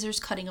like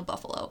scissors cutting a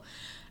buffalo.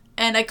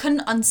 And I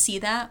couldn't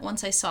unsee that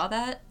once I saw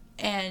that.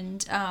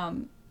 And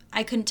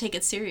I couldn't take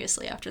it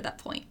seriously after that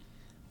point.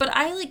 But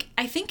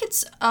I think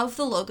it's, of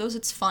the logos,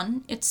 it's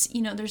fun. It's,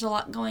 there's a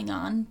lot going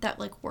on that,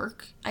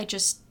 work. I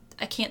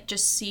can't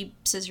just see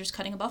scissors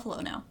cutting a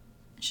buffalo now.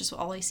 It's just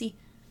all I see.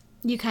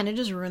 You kind of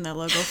just ruined that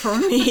logo for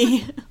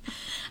me.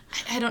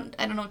 I don't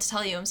know what to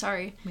tell you. I'm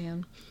sorry.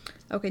 Man.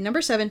 Okay,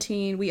 number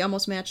 17, we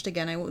almost matched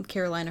again. I went with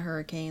Carolina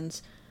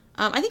Hurricanes.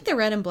 I think the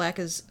red and black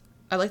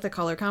I like the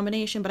color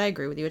combination, but I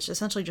agree with you. It's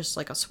essentially just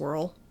like a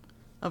swirl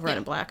of red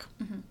and black.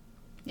 Mm-hmm.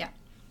 Yeah.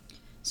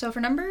 So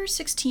for number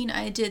 16,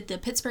 I did the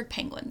Pittsburgh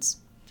Penguins.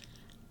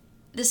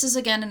 This is,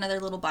 again, another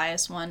little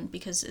biased one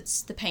because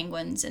it's the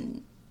Penguins,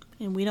 and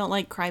we don't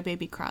like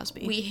Crybaby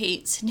Crosby. We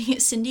hate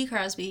Cindy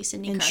Crosby,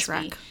 and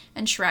Shrek.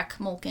 And Shrek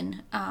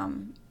Malkin.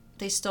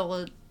 They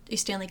stole a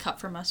Stanley Cup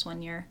from us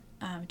one year,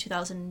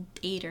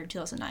 2008 or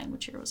 2009.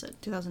 Which year was it?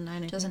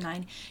 2009.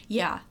 2009.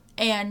 Yeah.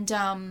 And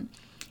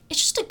it's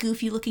just a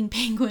goofy-looking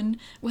penguin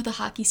with a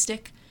hockey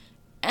stick.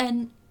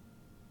 And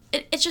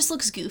it just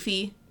looks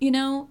goofy,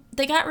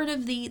 They got rid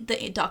of the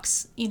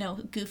Ducks,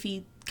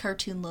 goofy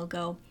cartoon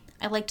logo.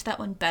 I liked that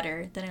one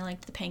better than I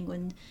liked the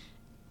penguin.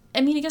 I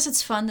mean, I guess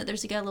it's fun that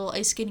there's a little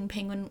ice skating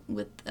penguin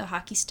with a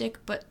hockey stick,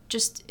 but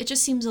it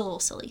just seems a little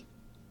silly.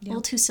 Yeah. A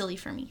little too silly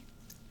for me.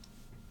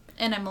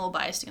 And I'm a little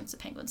biased against the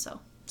Penguins, so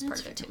it's part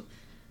of it too.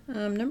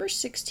 Number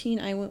 16,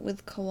 I went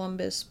with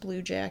Columbus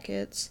Blue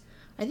Jackets.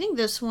 I think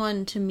this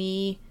one, to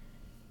me,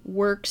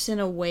 works in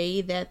a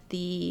way that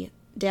the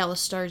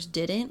Dallas Stars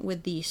didn't,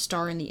 with the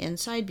star in the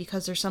inside,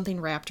 because there's something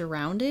wrapped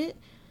around it.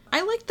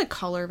 I like the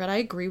color, but I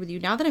agree with you.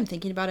 Now that I'm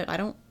thinking about it,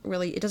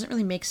 it doesn't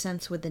really make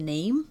sense with the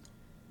name.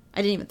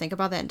 I didn't even think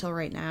about that until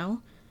right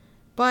now.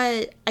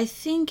 But I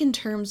think in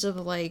terms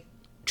of,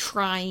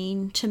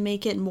 trying to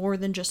make it more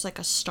than just,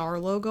 a star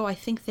logo, I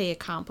think they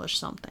accomplished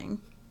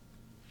something.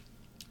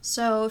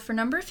 So, for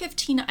number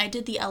 15, I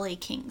did the LA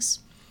Kings.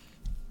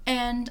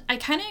 And I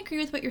kind of agree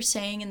with what you're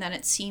saying in that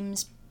it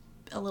seems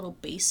a little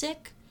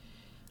basic.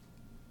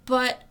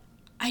 But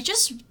I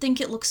just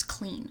think it looks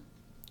clean.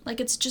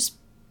 It's just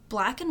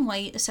black and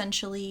white,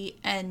 essentially,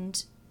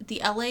 and the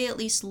LA at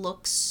least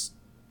looks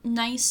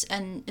nice,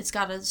 and it's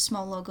got a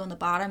small logo on the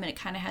bottom, and it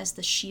kind of has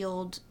the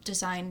shield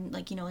design,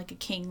 like a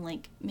king,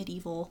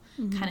 medieval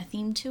kind of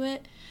theme to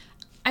it.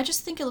 I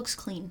just think it looks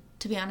clean.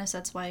 To be honest,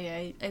 that's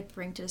why I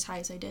ranked it as high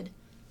as I did.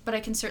 But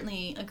I can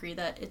certainly agree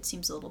that it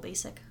seems a little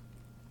basic.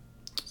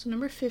 So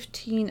number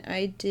 15,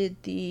 I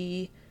did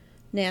the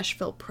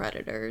Nashville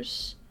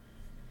Predators.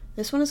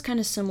 This one is kind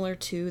of similar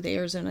to the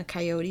Arizona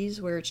Coyotes,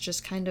 where it's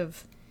just kind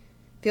of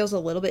feels a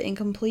little bit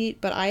incomplete,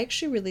 but I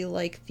actually really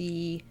like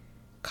the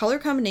color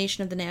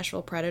combination of the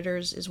Nashville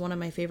Predators. Is one of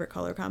my favorite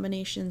color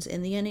combinations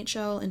in the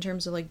NHL in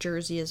terms of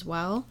jersey as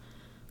well.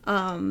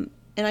 And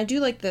I do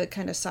like the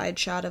kind of side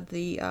shot of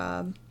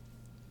the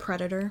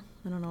predator.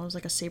 I don't know, it was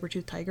like a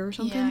saber-toothed tiger or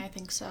something. Yeah, I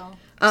think so.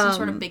 Some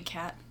sort of big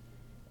cat.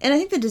 And I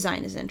think the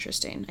design is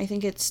interesting. I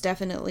think it's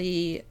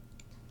definitely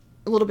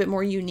a little bit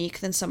more unique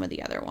than some of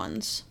the other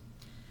ones.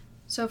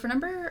 So for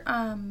number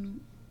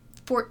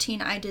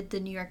 14, I did the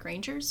New York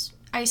Rangers.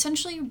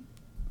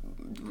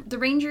 The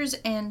Rangers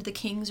and the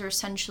Kings are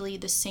essentially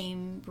the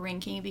same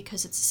ranking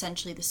because it's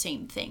essentially the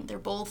same thing. They're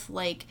both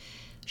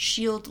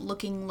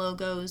shield-looking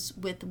logos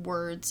with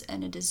words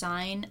and a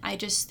design. I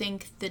just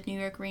think the New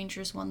York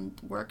Rangers one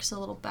works a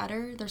little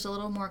better. There's a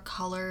little more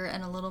color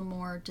and a little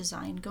more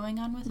design going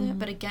on with it.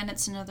 But again,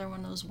 it's another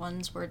one of those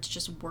ones where it's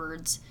just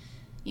words,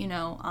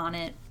 on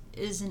it.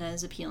 Isn't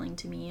as appealing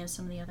to me as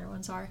some of the other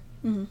ones are.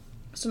 Mm-hmm.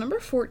 So number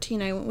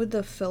 14, I went with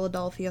the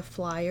Philadelphia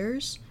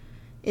Flyers.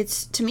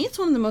 To me, it's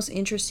one of the most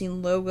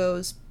interesting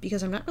logos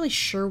because I'm not really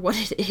sure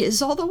what it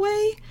is all the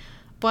way,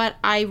 but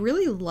I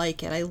really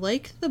like it. I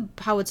like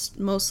how it's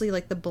mostly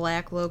the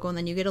black logo, and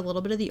then you get a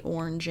little bit of the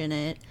orange in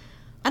it.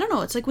 I don't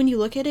know. It's when you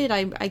look at it,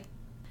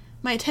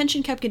 my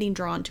attention kept getting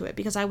drawn to it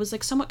because I was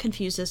somewhat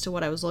confused as to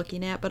what I was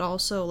looking at, but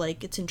also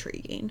it's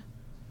intriguing.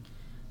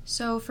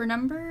 So for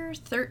number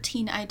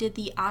 13, I did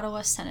the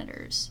Ottawa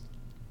Senators.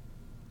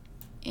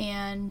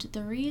 And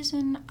the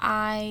reason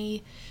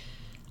I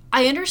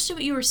understood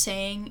what you were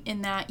saying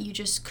in that you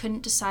just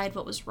couldn't decide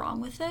what was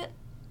wrong with it.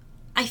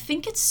 I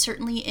think it's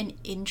certainly an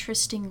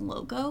interesting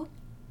logo.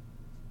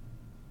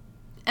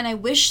 And I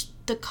wish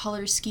the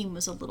color scheme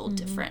was a little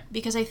different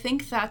because I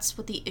think that's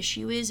what the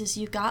issue is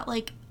you've got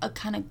a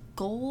kind of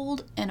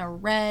gold and a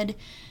red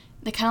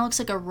that kind of looks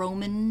like a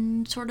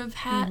Roman sort of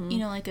hat,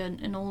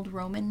 an old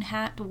Roman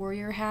hat, a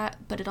warrior hat,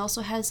 but it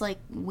also has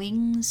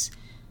wings,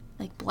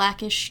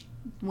 blackish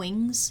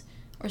wings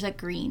Or is that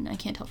green? I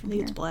can't tell from I think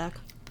here. it's black.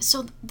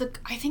 So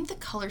I think the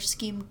color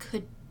scheme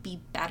could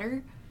be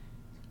better.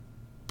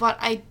 But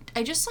I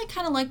just like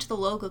kind of liked the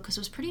logo because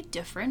it was pretty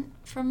different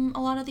from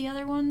a lot of the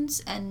other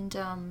ones, and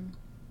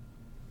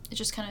it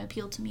just kind of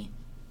appealed to me.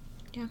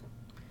 Yeah.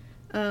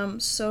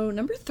 So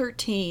number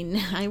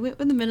 13, I went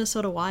with the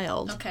Minnesota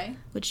Wild. Okay.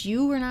 Which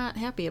you were not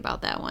happy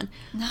about that one.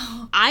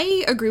 No.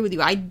 I agree with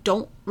you. I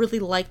don't really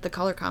like the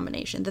color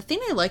combination. The thing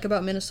I like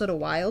about Minnesota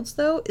Wilds,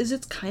 though, is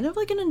it's kind of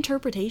like an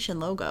interpretation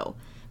logo.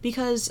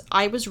 Because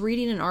I was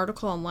reading an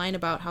article online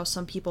about how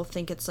some people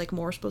think it's like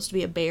more supposed to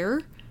be a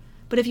bear.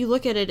 But if you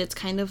look at it, it's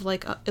kind of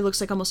like, it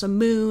looks like almost a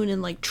moon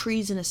and like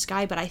trees in a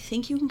sky. But I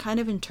think you can kind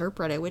of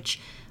interpret it,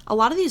 which a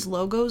lot of these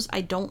logos,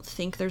 I don't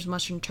think there's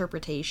much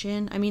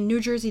interpretation. I mean,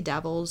 New Jersey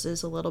Devils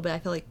is a little bit, I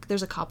feel like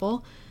there's a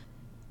couple.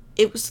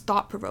 It was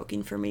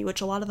thought-provoking for me, which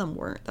a lot of them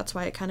weren't. That's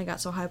why it kind of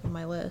got so high up on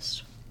my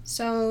list.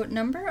 So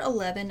number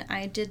 11,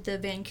 I did the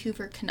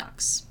Vancouver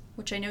Canucks,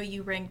 which I know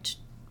you ranked.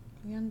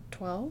 Are we on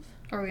 12?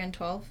 Are we on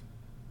 12?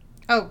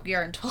 Oh, we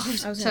are on 12.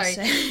 I was gonna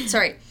say.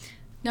 Sorry.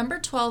 Number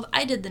 12,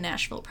 I did the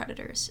Nashville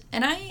Predators.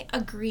 And I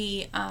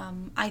agree.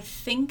 I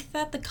think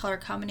that the color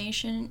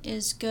combination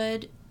is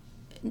good.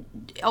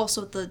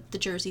 Also, the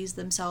jerseys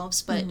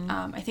themselves. But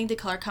I think the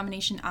color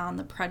combination on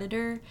the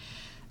Predator,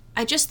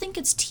 I just think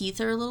its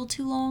teeth are a little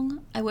too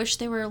long. I wish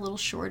they were a little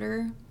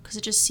shorter because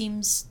it just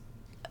seems...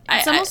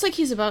 It's almost like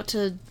he's about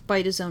to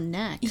bite his own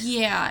neck.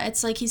 Yeah,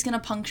 it's like he's going to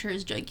puncture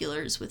his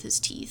jugulars with his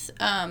teeth.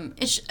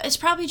 It's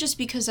probably just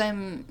because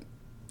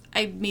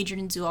I majored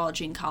in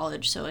zoology in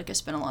college, so like I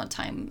spent a lot of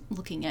time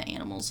looking at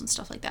animals and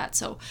stuff like that.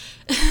 So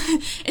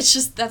it's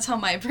just that's how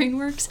my brain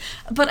works.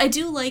 But I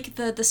do like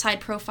the side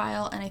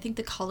profile, and I think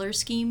the color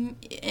scheme.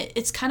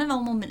 It's kind of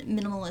almost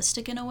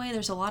minimalistic in a way.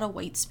 There's a lot of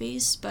white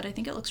space, but I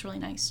think it looks really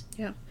nice.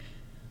 Yeah.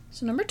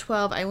 So number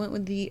 12, I went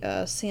with the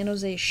San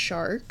Jose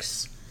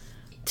Sharks.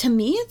 To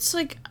me, it's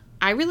like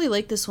I really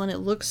like this one. It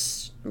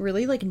looks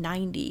really like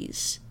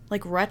 90s,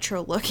 like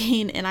retro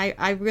looking, and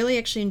I really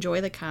actually enjoy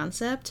the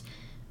concept.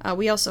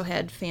 We also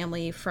had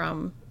family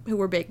who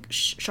were big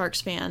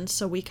Sharks fans,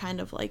 so we kind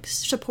of like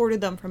supported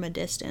them from a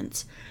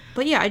distance.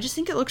 But yeah, I just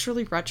think it looks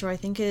really retro. I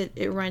think it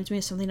reminds me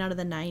of something out of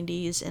the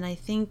 90s, and I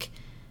think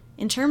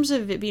in terms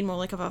of it being more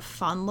like of a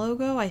fun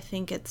logo, I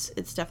think it's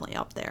definitely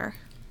up there.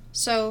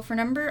 So for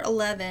number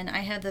 11, I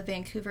had the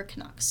Vancouver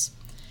Canucks.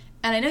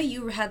 And I know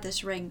you had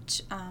this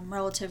ranked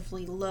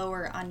relatively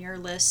lower on your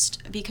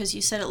list because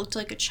you said it looked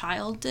like a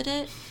child did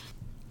it.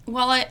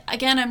 While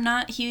I'm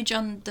not huge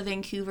on the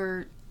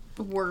Vancouver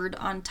word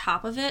on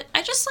top of it,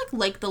 I just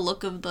like the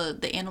look of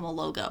the animal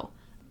logo.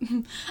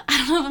 I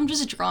don't know if I'm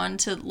just drawn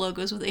to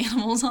logos with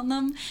animals on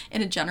them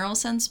in a general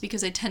sense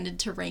because I tended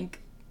to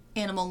rank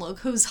animal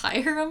logos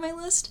higher on my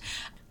list.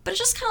 But it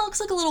just kind of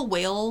looks like a little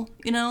whale,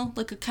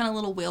 like a kind of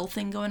little whale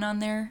thing going on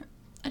there.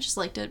 I just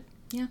liked it.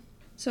 Yeah.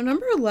 So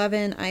number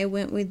 11, I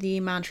went with the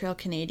Montreal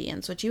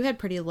Canadiens, which you had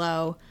pretty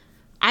low.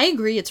 I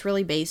agree it's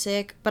really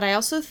basic, but I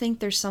also think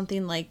there's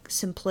something like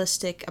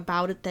simplistic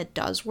about it that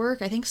does work.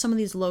 I think some of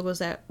these logos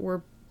that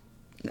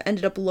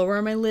ended up lower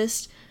on my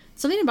list,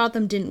 something about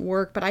them didn't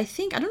work, but I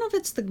don't know if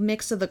it's the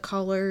mix of the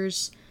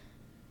colors.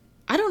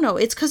 I don't know.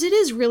 It's because it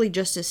is really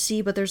just a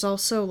C, but there's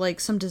also like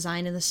some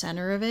design in the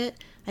center of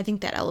it. I think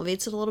that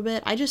elevates it a little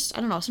bit. I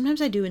don't know.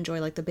 Sometimes I do enjoy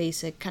like the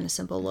basic kind of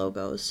simple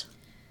logos.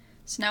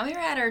 So now we're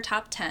at our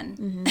top 10.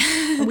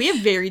 Mm-hmm. We have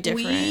very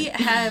different. We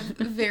have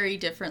very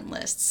different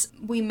lists.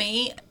 We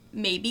may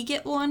maybe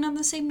get one on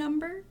the same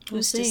number.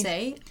 Who's to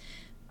say?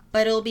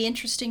 But it'll be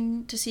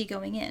interesting to see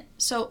going in.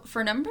 So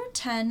for number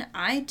 10,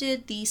 I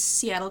did the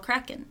Seattle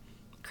Kraken.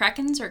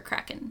 Krakens or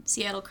Kraken?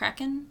 Seattle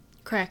Kraken?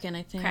 Kraken,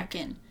 I think.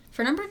 Kraken.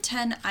 For number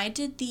 10, I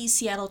did the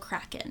Seattle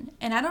Kraken.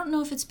 And I don't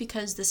know if it's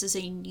because this is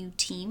a new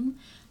team.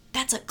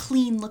 That's a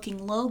clean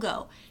looking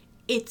logo.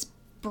 It's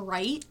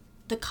bright.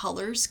 The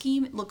color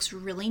scheme looks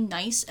really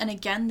nice, and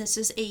again, this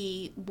is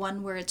a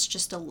one where it's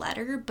just a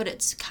letter, but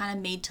it's kind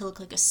of made to look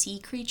like a sea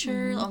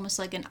creature, almost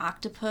like an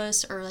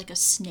octopus or like a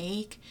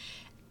snake,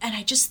 and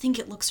I just think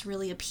it looks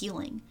really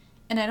appealing.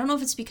 And I don't know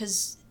if it's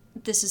because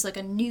this is like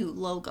a new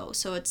logo,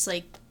 so it's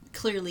like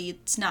clearly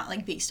it's not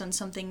like based on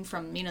something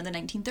from the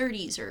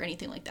 1930s or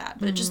anything like that,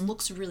 but it just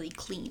looks really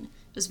clean.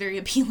 It was very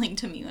appealing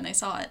to me when I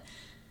saw it.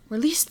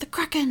 Release the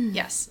Kraken!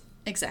 Yes,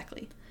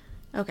 exactly.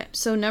 Okay,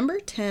 so number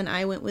 10,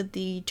 I went with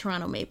the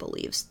Toronto Maple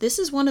Leafs. This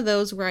is one of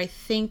those where I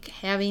think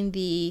having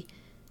the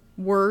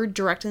word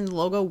direct in the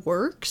logo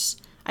works.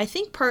 I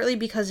think partly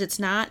because it's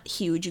not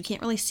huge, you can't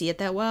really see it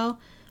that well,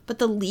 but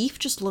the leaf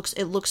just looks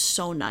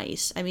so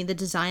nice. I mean, the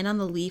design on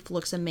the leaf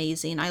looks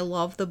amazing. I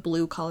love the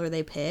blue color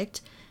they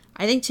picked.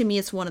 I think to me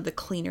it's one of the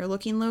cleaner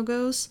looking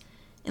logos.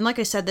 And like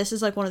I said, this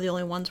is like one of the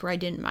only ones where I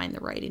didn't mind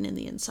the writing in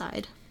the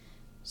inside.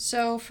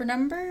 So for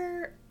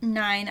number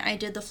 9, I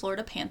did the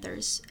Florida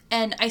Panthers,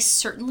 and I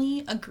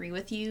certainly agree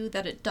with you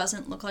that it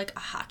doesn't look like a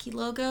hockey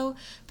logo,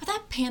 but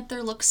that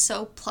panther looks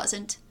so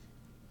pleasant.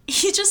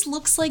 He just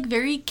looks like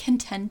very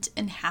content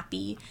and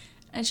happy,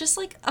 And it's just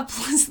like a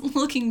pleasant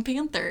looking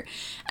panther.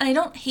 And I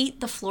don't hate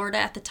the Florida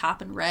at the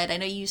top in red. I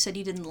know you said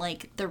you didn't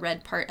like the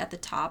red part at the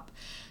top,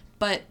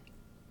 but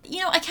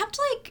I kept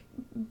like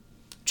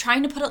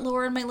trying to put it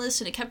lower on my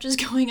list and it kept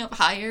just going up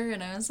higher,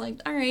 and I was like,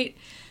 all right,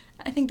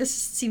 I think this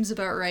seems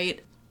about right.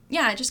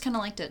 Yeah, I just kind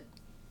of liked it.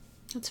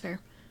 That's fair.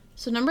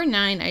 So number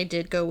 9, I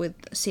did go with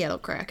Seattle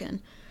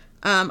Kraken.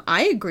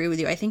 I agree with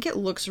you. I think it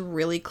looks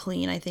really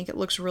clean. I think it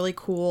looks really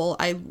cool.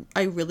 I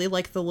really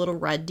like the little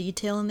red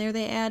detail in there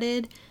they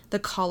added. The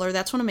color,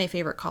 that's one of my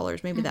favorite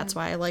colors. Maybe that's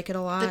why I like it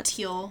a lot. The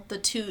teal,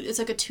 it's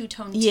like a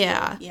two-tone teal.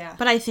 Yeah.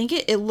 But I think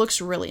it looks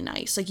really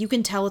nice. Like, you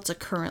can tell it's a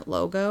current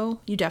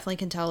logo. You definitely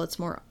can tell it's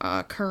more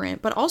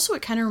current. But also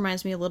it kind of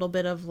reminds me a little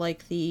bit of,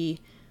 like, the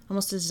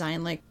almost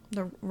design, like,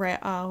 the,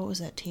 what was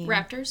that team?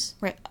 Raptors?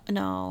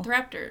 No. The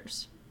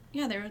Raptors.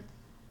 Yeah, they were...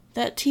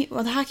 That team,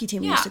 well, the hockey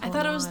team we used to go I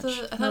thought it was watch.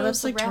 the. I thought it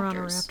was like the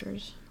Raptors. Toronto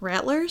Raptors.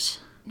 Rattlers?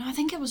 No, I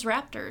think it was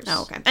Raptors.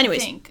 Oh, okay.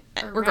 Anyways,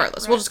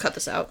 regardless, we'll just cut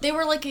this out. They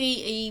were like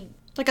a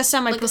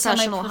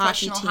semi-professional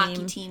hockey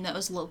team that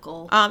was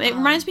local. It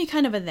reminds me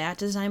kind of that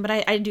design, but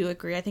I do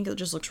agree. I think it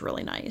just looks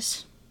really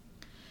nice.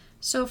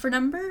 So for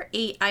number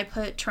 8, I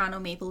put Toronto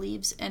Maple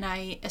Leafs, and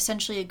I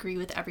essentially agree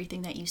with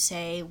everything that you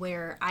say,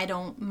 where I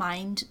don't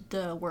mind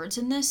the words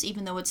in this,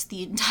 even though it's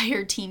the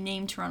entire team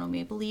name, Toronto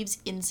Maple Leafs,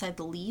 inside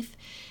the leaf.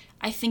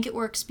 I think it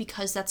works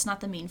because that's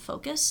not the main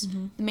focus.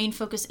 Mm-hmm. The main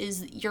focus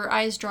is your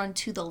eye is drawn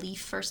to the leaf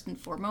first and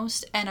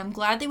foremost, and I'm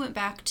glad they went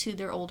back to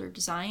their older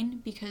design,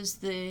 because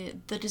the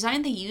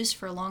design they used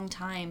for a long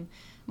time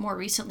more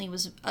recently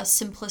was a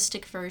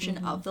simplistic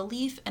version of the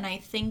leaf, and I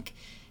think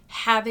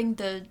having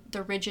the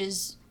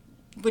ridges,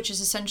 which is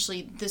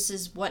essentially, this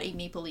is what a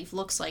maple leaf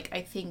looks like,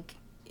 I think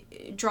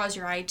it draws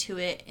your eye to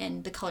it,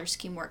 and the color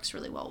scheme works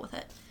really well with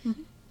it.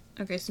 Mm-hmm.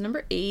 Okay, so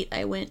number 8,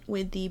 I went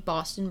with the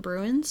Boston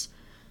Bruins.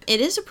 It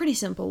is a pretty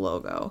simple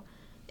logo.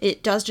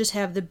 It does just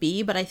have the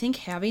B, but I think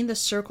having the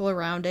circle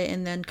around it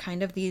and then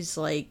kind of these,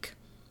 like,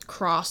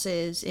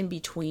 crosses in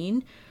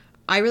between,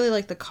 I really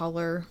like the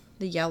color.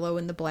 The yellow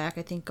and the black,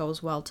 I think,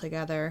 goes well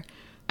together.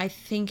 I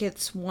think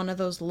it's one of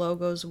those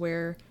logos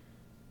where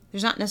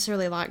there's not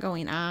necessarily a lot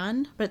going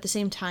on, but at the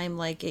same time,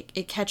 like,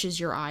 it catches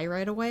your eye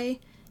right away,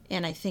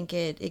 and I think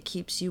it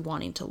keeps you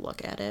wanting to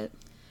look at it.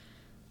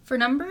 For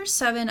number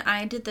 7,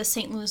 I did the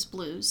St. Louis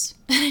Blues.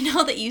 And I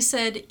know that you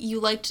said you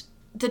liked,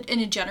 in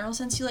a general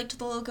sense, you liked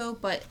the logo,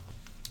 but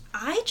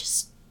I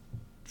just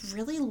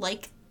really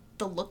like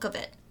the look of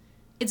it.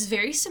 It's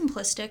very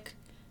simplistic,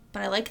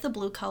 but I like the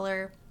blue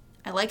color.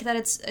 I like that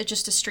it's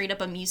just a straight up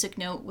a music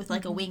note with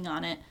like a wing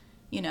on it.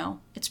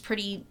 It's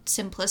pretty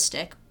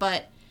simplistic,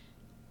 but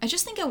I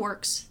just think it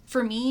works.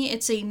 For me,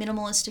 it's a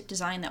minimalistic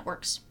design that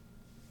works.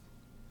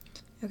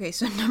 Okay,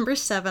 so number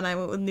 7, I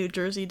went with New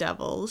Jersey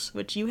Devils,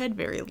 which you had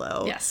very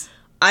low. Yes.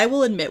 I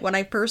will admit, when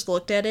I first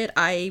looked at it,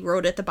 I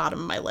wrote it at the bottom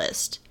of my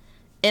list.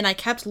 And I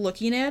kept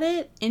looking at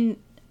it, and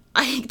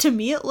to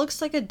me it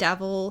looks like a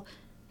devil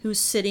who's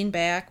sitting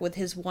back with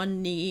his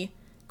one knee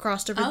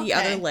crossed over the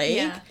other leg.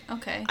 Yeah,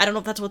 okay. I don't know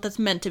if that's what that's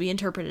meant to be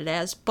interpreted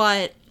as,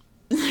 but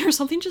there's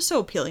something just so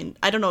appealing.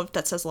 I don't know if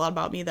that says a lot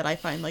about me that I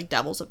find, like,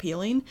 devils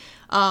appealing.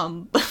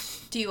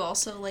 Do you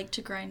also like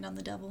to grind on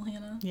the devil,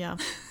 Hannah? Yeah.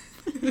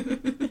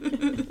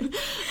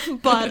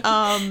 But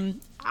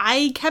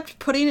I kept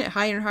putting it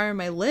higher and higher on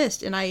my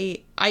list, and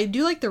I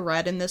do like the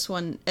red in this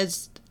one.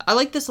 I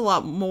like this a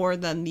lot more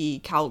than the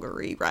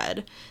Calgary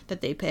red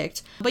that they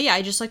picked. But yeah,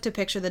 I just like to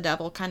picture the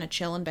devil kind of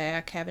chilling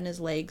back, having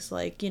his legs,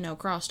 like,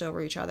 crossed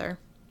over each other.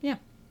 Yeah.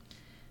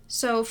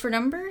 So for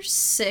number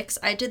 6,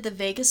 I did the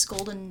Vegas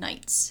Golden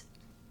Knights.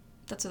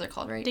 That's what they're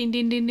called, right? Ding,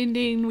 ding, ding, ding,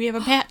 ding. We have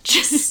a patch.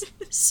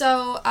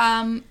 So,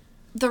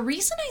 the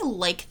reason I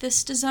like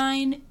this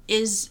design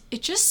is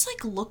it just,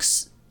 like,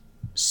 looks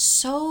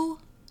so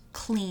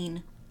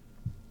clean.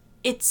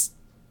 It's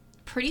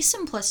pretty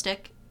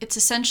simplistic. It's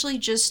essentially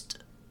just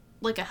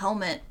like a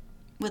helmet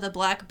with a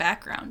black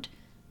background,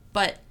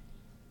 but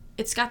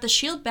it's got the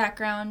shield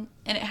background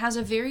and it has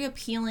a very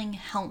appealing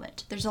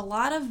helmet. There's a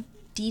lot of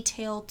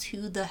detail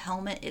to the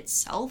helmet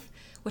itself,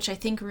 which I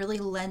think really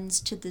lends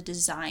to the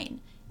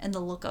design and the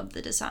look of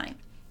the design.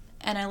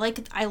 And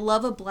I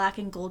love a black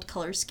and gold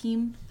color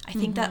scheme. I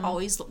think that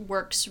always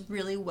works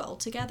really well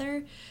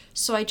together.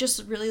 So I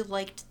just really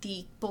liked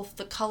both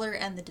the color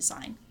and the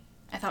design.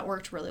 I thought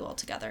worked really well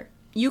together.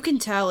 You can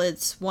tell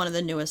it's one of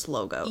the newest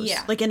logos.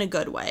 Yeah. Like, in a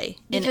good way.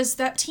 Because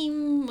that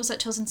team, was that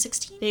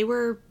 2016? They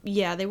were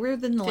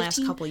within the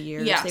last couple of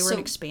years. Yeah, they were an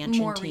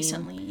expansion more team.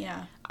 Recently,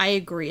 yeah. I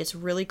agree. It's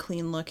really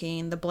clean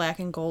looking. The black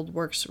and gold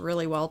works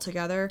really well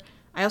together.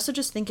 I also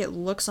just think it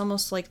looks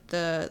almost like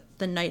the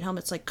Knight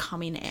helmet's, like,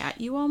 coming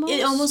at you almost.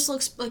 It almost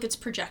looks like it's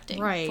projecting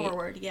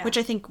forward, yeah. Which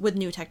I think with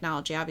new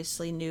technology,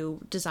 obviously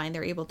new design,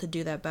 they're able to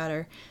do that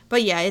better.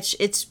 But yeah,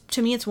 it's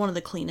to me, it's one of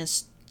the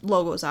cleanest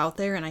logos out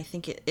there, and I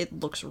think it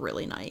looks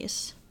really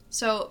nice.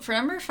 So for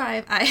number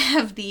 5, I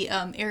have the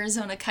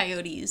Arizona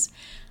Coyotes.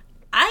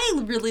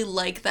 I really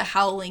like the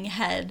howling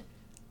head.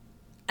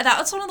 That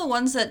was one of the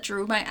ones that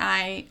drew my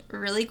eye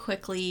really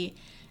quickly.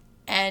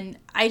 And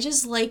I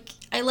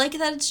like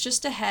that it's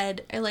just a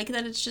head. I like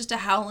that it's just a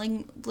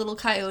howling little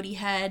coyote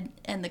head,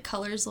 and the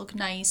colors look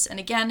nice. And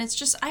again, I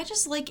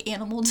just like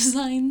animal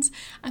designs.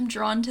 I'm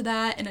drawn to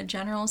that in a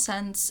general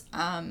sense.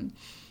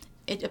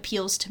 It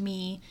appeals to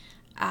me.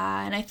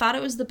 And I thought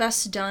it was the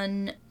best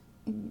done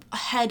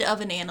head of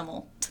an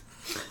animal.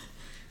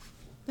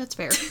 That's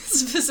fair.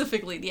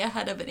 Specifically, the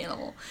head of an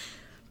animal.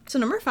 So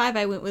number 5,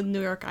 I went with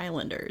New York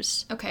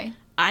Islanders. Okay.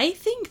 I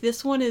think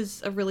this one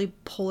is a really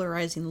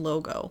polarizing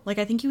logo. Like,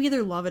 I think you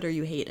either love it or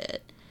you hate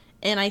it.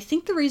 And I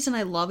think the reason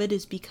I love it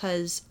is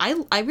because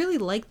I really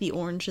like the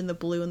orange and the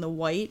blue and the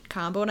white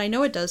combo. And I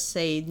know it does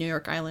say New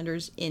York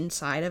Islanders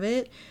inside of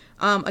it.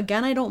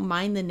 Again, I don't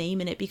mind the name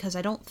in it because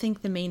I don't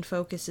think the main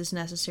focus is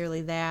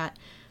necessarily that.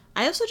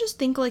 I also just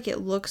think, like, it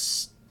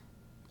looks...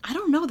 I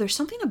don't know, there's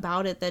something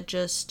about it that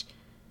just...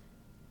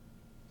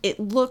 It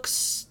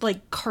looks,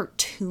 like,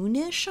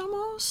 cartoonish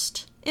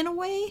almost, in a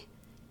way.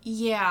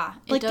 Yeah,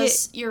 it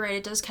does. You're right,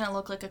 it does kind of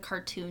look like a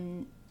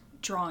cartoon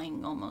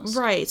drawing almost.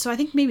 Right, so I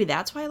think maybe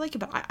that's why I like it,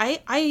 but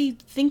I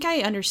think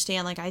I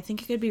understand. Like, I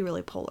think it could be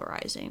really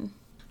polarizing.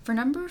 For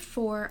number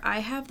 4, I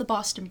have the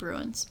Boston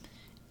Bruins.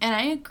 And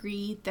I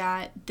agree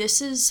that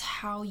this is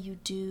how you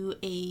do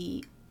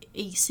a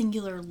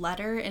singular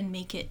letter and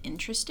make it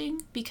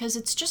interesting, because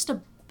it's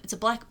a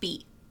black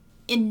bee.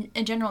 In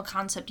a general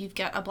concept, you've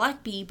got a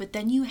black bee, but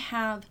then you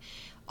have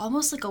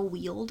almost like a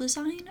wheel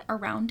design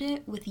around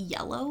it with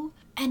yellow.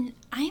 And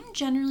I'm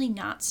generally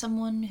not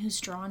someone who's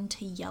drawn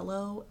to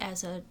yellow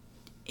as a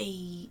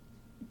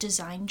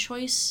design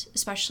choice,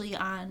 especially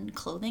on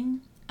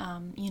clothing,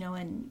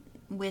 and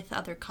with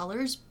other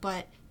colors.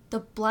 But the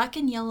black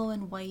and yellow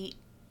and white,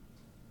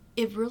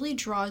 it really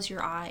draws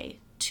your eye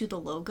to the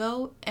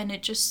logo, and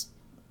it just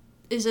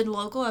is a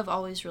logo I've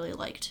always really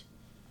liked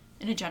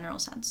in a general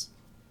sense.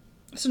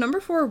 So number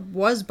 4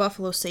 was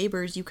Buffalo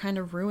Sabres. You kind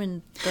of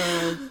ruined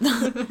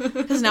the...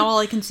 Because now all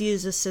I can see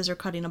is a scissor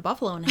cutting a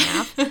buffalo in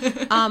half.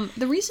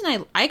 The reason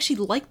I actually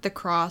liked the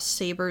cross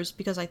sabers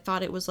because I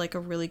thought it was like a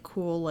really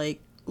cool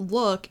like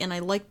look, and I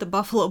liked the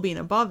buffalo being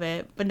above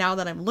it. But now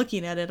that I'm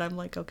looking at it, I'm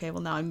like, okay,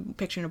 well now I'm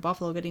picturing a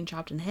buffalo getting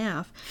chopped in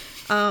half.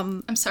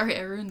 I'm sorry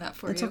I ruined that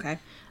for you. It's okay.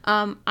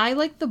 I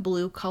like the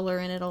blue color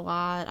in it a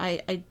lot.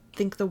 I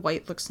think the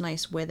white looks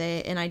nice with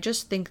it, and I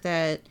just think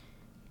that...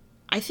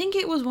 I think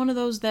it was one of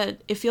those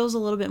that it feels a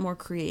little bit more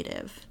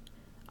creative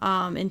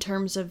in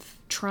terms of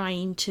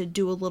trying to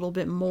do a little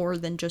bit more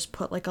than just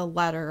put like a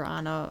letter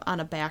on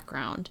a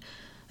background.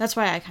 That's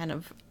why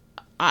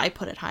I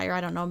put it higher.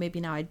 I don't know, maybe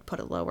now I'd put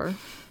it lower.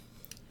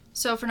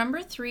 So for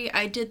number 3,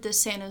 I did the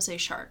San Jose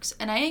Sharks,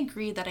 and I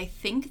agree that I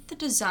think the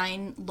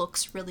design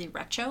looks really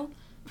retro.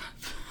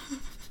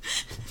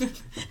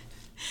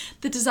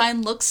 The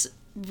design looks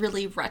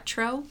really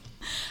retro.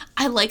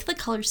 I like the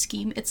color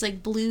scheme. It's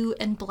like blue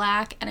and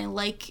black, and I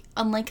like,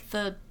 unlike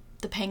the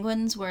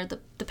Penguins, where the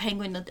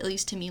Penguin, at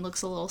least to me,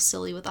 looks a little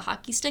silly with a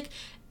hockey stick,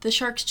 the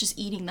Shark's just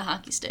eating the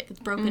hockey stick. It's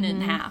broken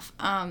in half.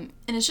 And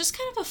it's just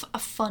kind of a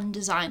fun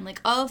design. Like,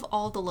 of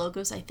all the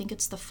logos, I think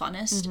it's the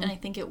funnest, and I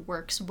think it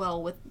works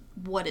well with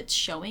what it's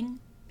showing.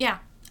 Yeah,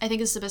 I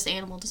think it's the best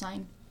animal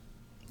design.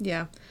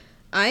 Yeah.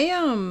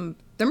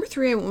 Number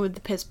 3, I went with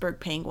the Pittsburgh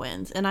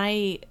Penguins, and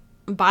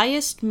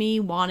biased me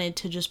wanted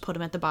to just put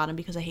them at the bottom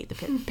because I hate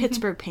the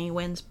Pittsburgh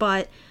Penguins,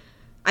 but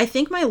I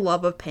think my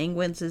love of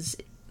penguins is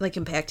like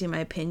impacting my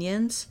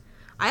opinions.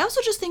 I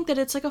also just think that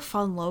it's like a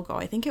fun logo.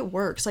 I think it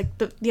works. Like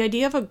the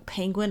idea of a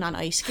penguin on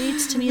ice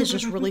skates to me is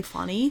just really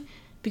funny,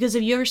 because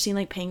have you ever seen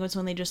like penguins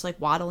when they just like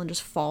waddle and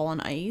just fall on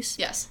ice?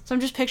 Yes. So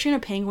I'm just picturing a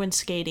penguin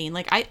skating.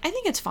 Like I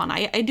think it's fun.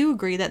 I do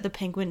agree that the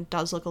penguin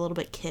does look a little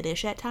bit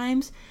kiddish at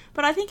times,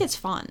 but I think it's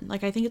fun.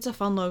 Like I think it's a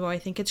fun logo. I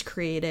think it's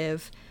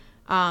creative.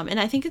 And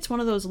I think it's one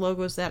of those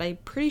logos that I'm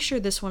pretty sure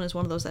this one is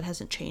one of those that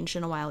hasn't changed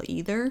in a while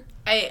either.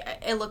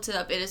 I looked it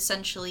up. It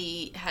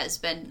essentially has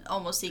been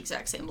almost the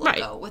exact same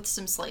logo with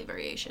some slight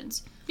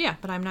variations. Yeah,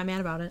 but I'm not mad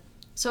about it.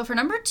 So for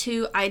number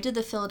 2, I did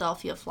the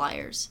Philadelphia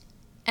Flyers.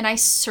 And I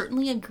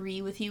certainly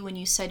agree with you when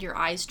you said your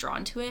eye's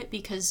drawn to it,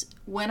 because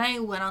when I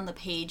went on the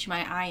page,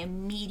 my eye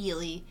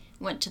immediately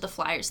went to the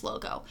Flyers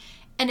logo.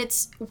 And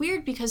it's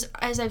weird because,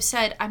 as I've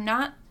said, I'm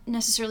not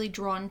necessarily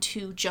drawn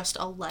to just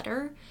a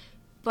letter,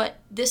 but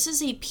this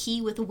is a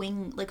P with a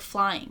wing, like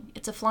flying.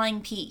 It's a flying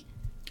P.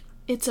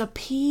 It's a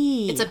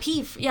P. It's a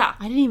P, yeah.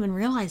 I didn't even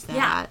realize that.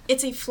 Yeah,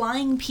 it's a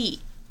flying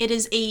P. It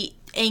is a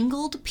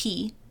angled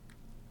P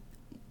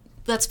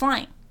that's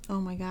flying. Oh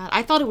my god.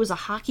 I thought it was a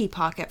hockey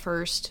puck at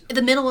first.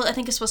 The middle, I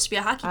think, is supposed to be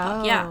a hockey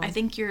puck. Oh. Yeah, I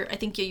think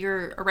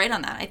you're right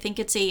on that. I think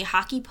it's a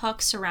hockey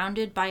puck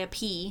surrounded by a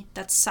P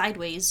that's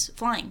sideways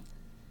flying.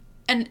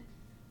 And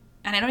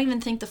I don't even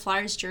think the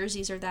Flyers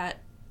jerseys are that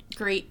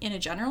great in a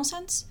general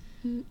sense.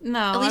 No,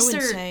 I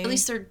wouldn't say. At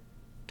least they're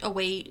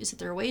away. Is it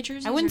their away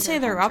jerseys? I wouldn't say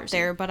they're up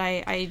there, but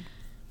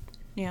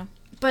yeah.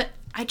 But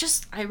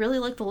I really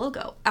like the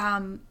logo.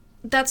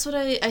 That's what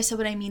I said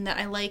when I mean that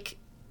I like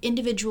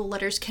individual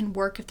letters can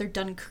work if they're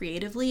done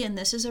creatively, and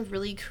this is a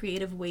really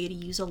creative way to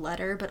use a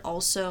letter, but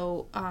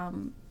also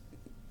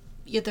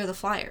they're the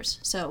Flyers.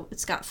 So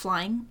it's got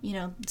flying,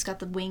 it's got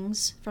the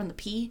wings from the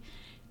P.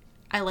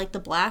 I like the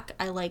black.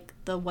 I like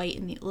the white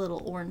and the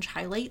little orange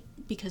highlight,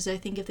 because I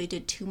think if they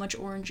did too much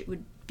orange, it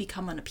would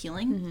become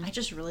unappealing. I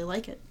just really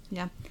like it.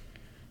 Yeah.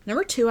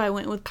 Number 2, I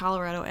went with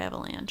Colorado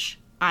Avalanche.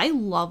 I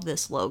love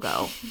this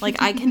logo.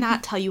 Like, I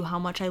cannot tell you how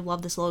much I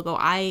love this logo.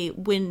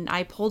 When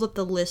I pulled up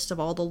the list of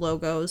all the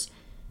logos,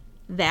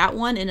 that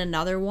one and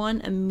another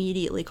one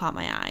immediately caught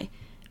my eye.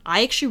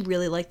 I actually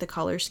really like the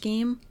color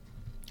scheme.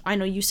 I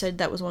know you said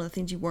that was one of the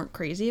things you weren't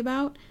crazy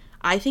about.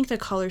 I think the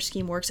color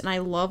scheme works, and I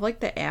love, like,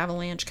 the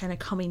avalanche kind of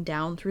coming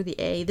down through the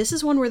A. This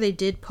is one where they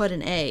did put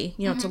an A.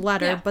 It's a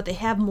letter, but they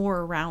have more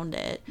around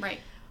it. Right.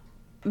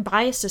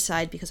 Biased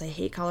aside, because I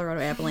hate Colorado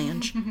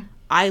Avalanche,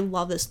 I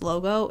love this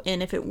logo,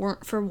 and if it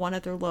weren't for one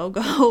other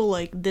logo,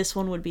 like, this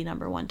one would be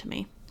number 1 to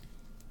me.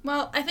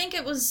 Well, I think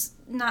it was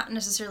not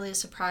necessarily a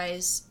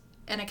surprise,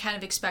 and I kind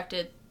of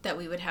expected that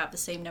we would have the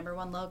same number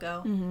 1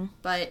 logo,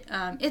 but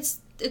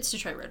it's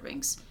Detroit Red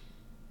Wings.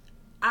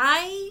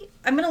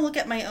 I'm going to look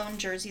at my own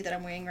jersey that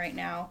I'm wearing right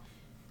now.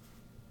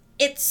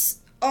 It's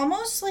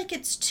almost like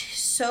it's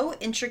so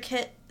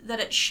intricate that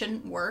it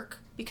shouldn't work,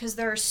 because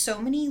there are so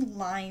many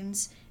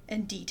lines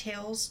and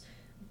details,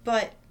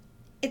 but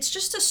it's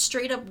just a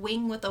straight up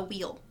wing with a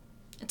wheel.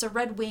 It's a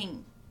red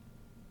wing.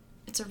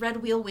 It's a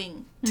red wheel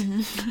wing.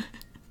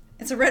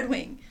 It's a red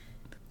wing.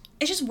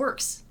 It just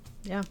works.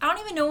 Yeah. I don't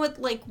even know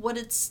what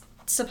it's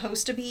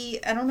supposed to be.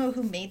 I don't know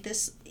who made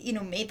this,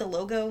 made the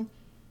logo.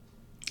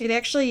 It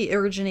actually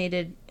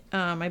originated,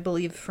 I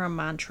believe, from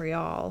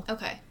Montreal.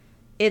 Okay.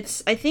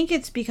 I think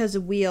it's because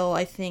of wheel,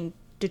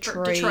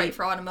 Detroit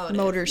for automotive.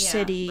 Motor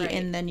City, right.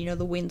 And then,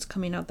 the wings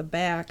coming out the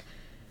back.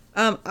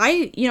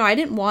 I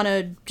didn't want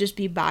to just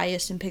be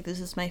biased and pick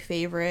this as my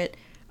favorite.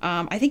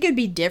 I think it'd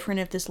be different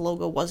if this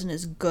logo wasn't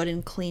as good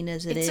and clean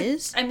as it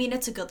is.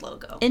 It's a good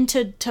logo. And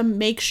to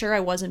make sure I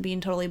wasn't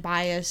being totally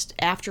biased,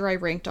 after I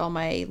ranked all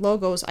my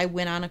logos, I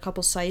went on a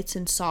couple sites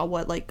and saw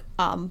what,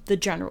 the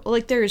general,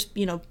 there's,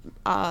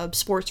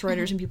 sports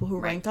writers and people who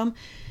rank them.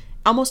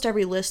 Almost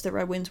every list, the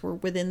Red Wings were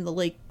within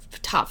the,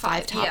 top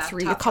 5, top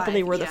 3. A couple,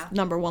 they were the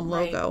number 1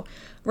 logo. Right.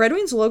 Red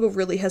Wings logo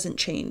really hasn't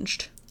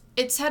changed.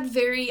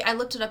 I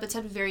looked it up, it's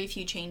had very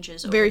few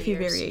changes over Very the few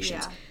years.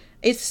 variations.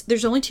 Yeah.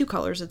 There's only 2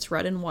 colors. It's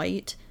red and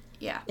white.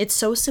 Yeah. It's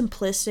so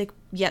simplistic,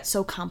 yet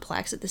so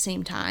complex at the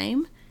same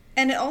time.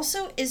 And it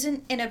also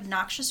isn't an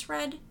obnoxious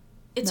red.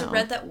 It's a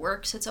red that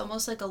works. It's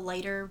almost like a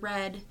lighter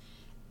red.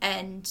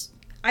 And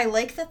I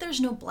like that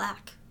there's no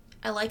black.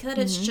 I like that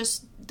it's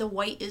just the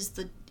white is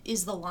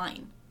the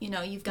line.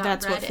 You've got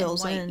That's red what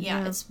fills and white. in.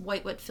 Yeah, it's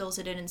white what fills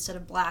it in instead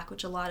of black,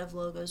 which a lot of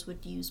logos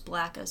would use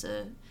black as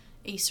a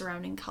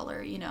surrounding color,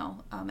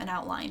 an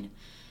outline.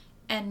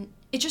 And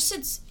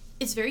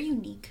it's very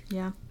unique.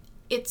 Yeah.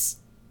 It's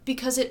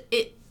because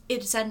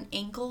it's at an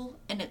angle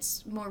and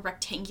it's more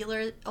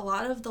rectangular. A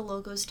lot of the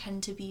logos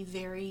tend to be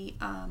very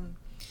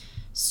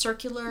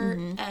circular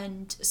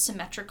and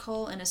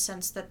symmetrical, in a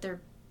sense that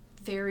they're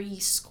very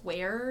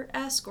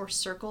square-esque or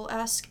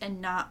circle-esque and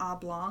not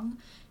oblong.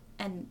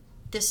 And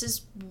this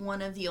is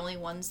one of the only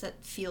ones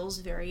that feels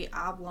very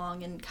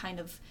oblong and kind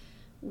of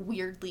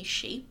weirdly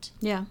shaped.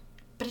 Yeah.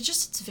 But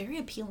it's very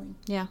appealing.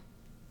 Yeah.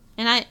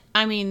 And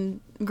I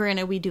mean,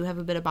 granted, we do have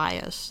a bit of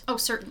bias. Oh,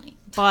 certainly.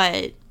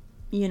 But,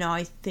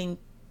 I think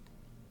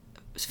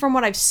from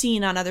what I've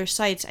seen on other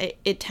sites,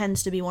 it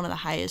tends to be one of the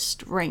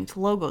highest ranked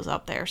logos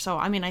up there. So,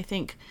 I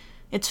think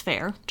it's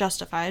fair,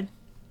 justified.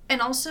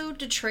 And also,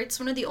 Detroit's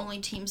one of the only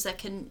teams that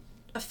can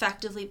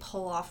effectively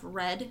pull off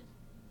red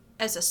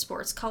as a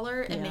sports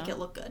color and make it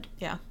look good.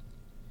 Yeah.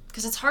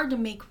 Because it's hard to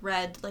make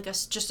red,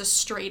 just a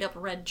straight up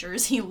red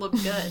jersey, look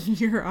good.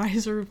 Your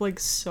eyes are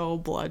so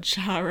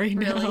bloodshot right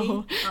now.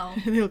 Really? Oh.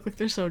 They look like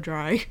they're so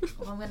dry.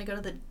 Well, I'm going to go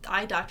to the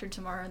eye doctor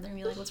tomorrow and they're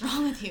going to be like, what's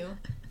wrong with you?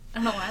 I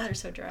don't know why they're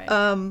so dry.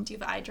 Do you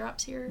have eye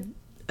drops here?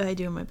 I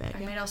do in my bag.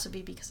 It might also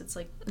be because it's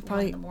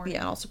probably 1 in the morning.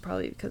 Yeah, and also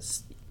probably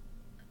because...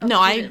 We've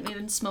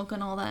been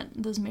smoking all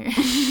those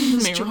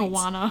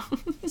marijuana.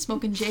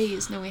 Smoking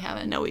J's. No, we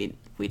haven't. No, we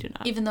do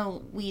not. Even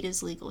though weed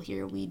is legal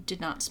here, we did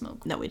not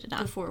smoke. No, we did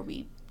not. Before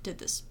we did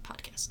this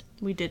podcast.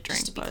 We did drink,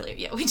 just to be clear.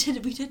 Yeah, we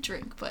did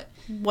drink, but...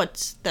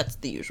 That's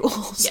the usual.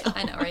 So. Yeah,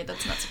 I know, right?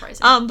 That's not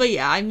surprising. But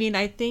yeah,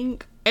 I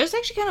think it was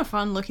actually kind of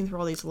fun looking through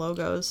all these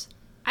logos.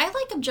 I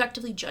like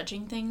objectively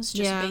judging things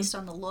just based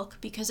on the look,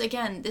 because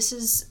again,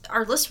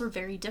 our lists were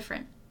very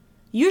different.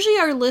 Usually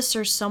our lists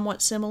are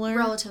somewhat similar.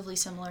 Relatively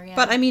similar, yeah.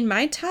 But,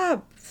 my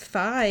top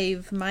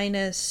 5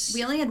 minus...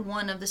 We only had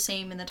one of the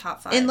same in the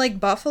top 5. In,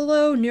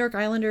 Buffalo, New York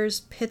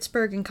Islanders,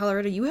 Pittsburgh, and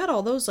Colorado, you had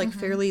all those,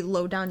 fairly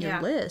low down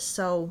your list,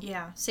 so...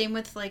 Yeah, same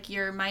with,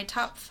 my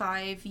top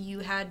 5, you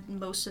had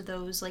most of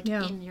those,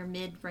 in your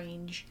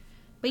mid-range.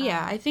 But,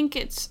 yeah, I think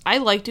I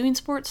like doing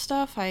sports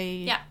stuff.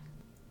 Yeah,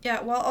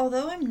 well,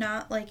 although I'm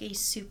not, a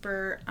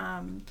super,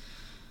 I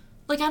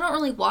don't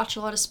really watch a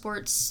lot of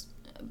sports...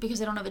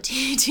 because I don't have a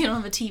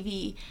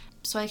TV,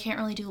 so I can't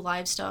really do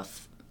live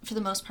stuff for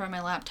the most part on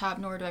my laptop,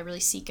 nor do I really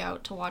seek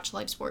out to watch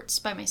live sports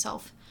by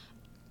myself.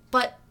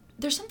 But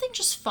there's something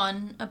just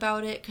fun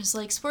about it, because,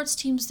 like, sports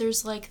teams,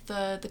 there's, like,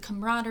 the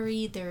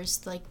camaraderie,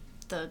 there's, like,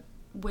 the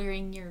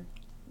wearing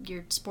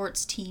your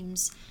sports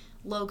team's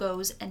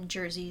logos and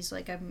jerseys.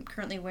 Like, I'm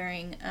currently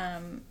wearing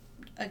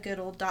a good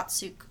old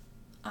Datsuk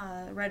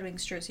Red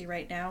Wings jersey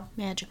right now.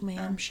 Magic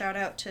Man. Shout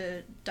out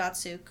to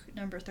Datsuk,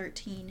 number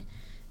 13.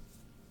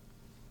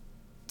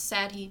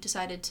 Sad he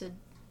decided to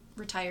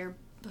retire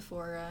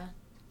before,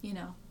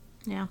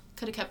 Yeah.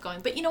 could have kept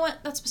going. But you know what?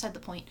 That's beside the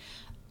point.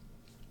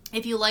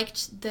 If you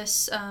liked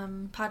this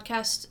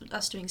podcast,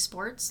 us doing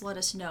sports, let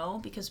us know,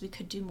 because we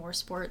could do more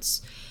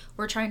sports.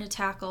 We're trying to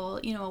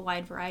tackle, a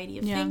wide variety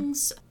of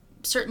things.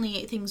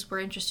 Certainly things we're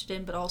interested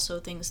in, but also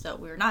things that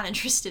we're not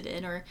interested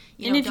in, or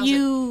and if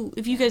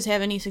you guys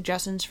have any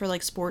suggestions for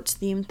like sports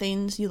themed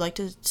things you'd like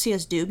to see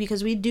us do,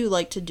 because we do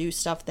like to do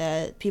stuff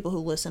that people who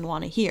listen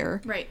want to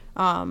hear, right?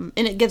 And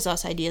it gives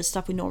us ideas,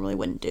 stuff we normally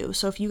wouldn't do.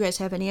 So if you guys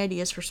have any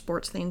ideas for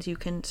sports things, you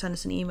can send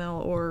us an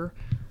email or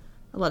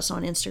let us know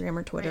on Instagram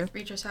or Twitter.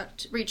 Right.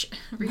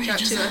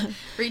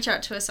 Reach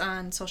out to us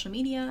on social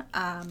media.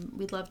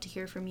 We'd love to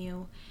hear from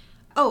you.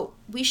 Oh,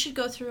 we should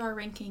go through our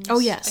rankings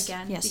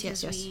again.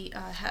 Because we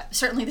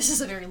certainly this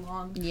is a very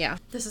long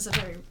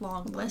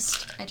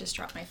list. I just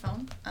dropped my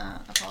phone.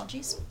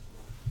 Apologies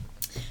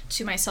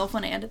to myself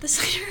when I ended this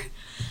later.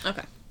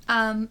 Okay.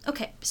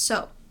 Okay,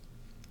 so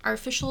our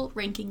official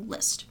ranking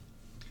list: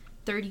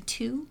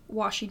 32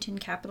 Washington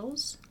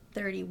Capitals,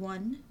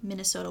 31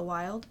 Minnesota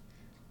Wild,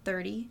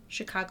 30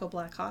 Chicago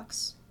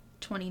Blackhawks,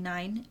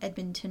 29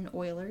 Edmonton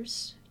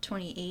Oilers,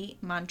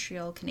 28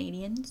 Montreal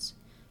Canadiens,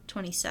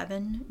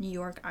 27 New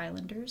York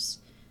Islanders,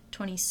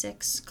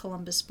 26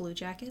 Columbus Blue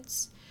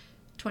Jackets,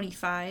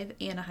 25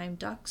 Anaheim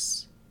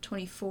Ducks,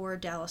 24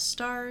 Dallas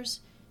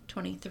Stars,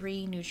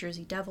 23 New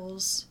Jersey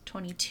Devils,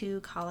 22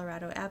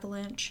 Colorado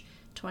Avalanche,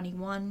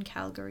 21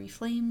 Calgary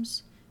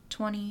Flames,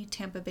 20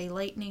 Tampa Bay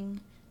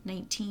Lightning,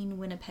 19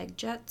 Winnipeg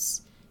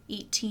Jets,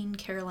 18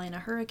 Carolina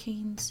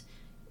Hurricanes,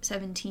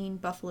 17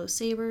 Buffalo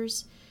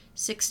Sabres,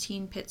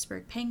 16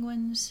 Pittsburgh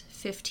Penguins,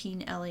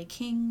 15 LA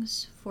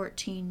Kings,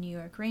 14 New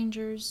York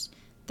Rangers,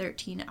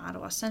 13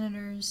 Ottawa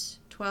Senators,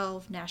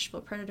 12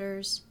 Nashville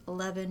Predators,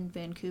 11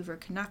 Vancouver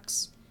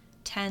Canucks,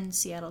 10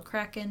 Seattle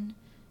Kraken,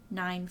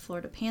 9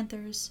 Florida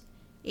Panthers,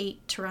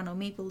 8 Toronto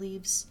Maple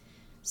Leafs,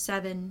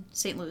 7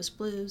 St. Louis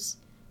Blues,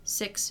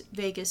 6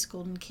 Vegas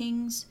Golden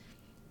Kings,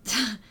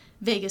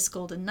 Vegas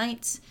Golden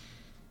Knights,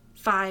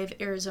 5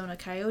 Arizona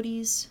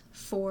Coyotes,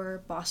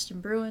 4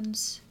 Boston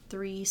Bruins,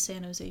 3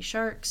 San Jose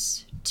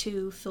Sharks,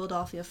 2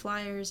 Philadelphia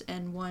Flyers,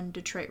 and 1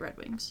 Detroit Red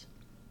Wings.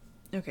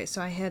 Okay,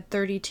 so I had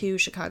 32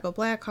 Chicago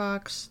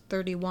Blackhawks,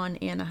 31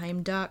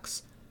 Anaheim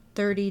Ducks,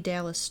 30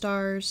 Dallas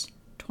Stars,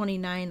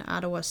 29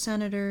 Ottawa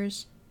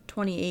Senators,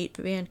 28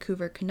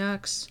 Vancouver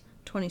Canucks,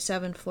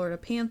 27 Florida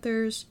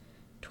Panthers,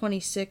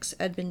 26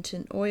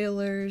 Edmonton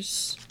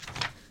Oilers,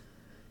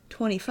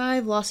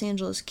 25 Los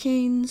Angeles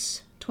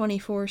Kings,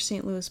 24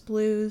 St. Louis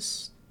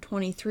Blues,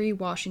 23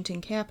 Washington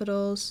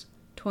Capitals,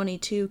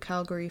 22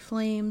 Calgary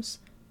Flames,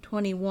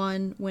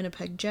 21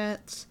 Winnipeg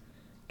Jets,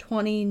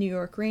 20 New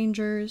York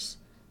Rangers,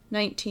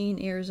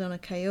 19 Arizona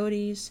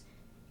Coyotes,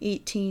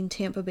 18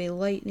 Tampa Bay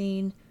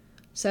Lightning,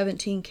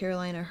 17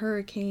 Carolina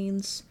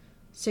Hurricanes,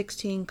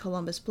 16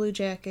 Columbus Blue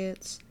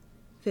Jackets,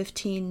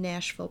 15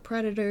 Nashville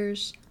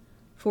Predators,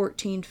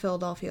 14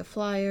 Philadelphia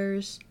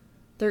Flyers,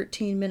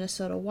 13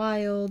 Minnesota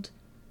Wild,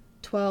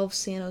 12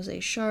 San Jose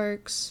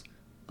Sharks,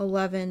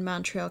 11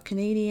 Montreal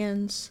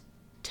Canadiens,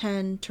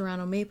 10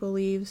 Toronto Maple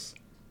Leafs,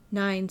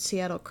 9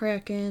 Seattle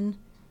Kraken,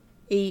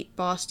 8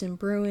 Boston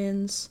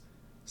Bruins,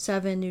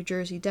 7 New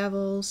Jersey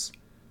Devils,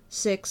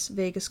 6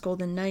 Vegas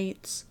Golden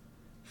Knights,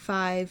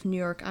 5 New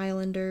York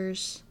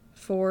Islanders,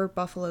 4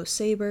 Buffalo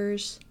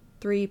Sabres,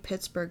 3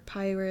 Pittsburgh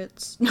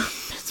Pirates. No,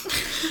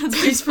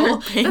 That's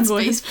baseball. Penguins.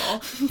 That's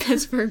baseball.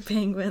 Pittsburgh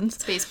Penguins.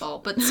 It's baseball,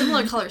 but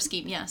similar color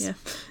scheme, yes. Yeah.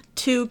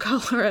 2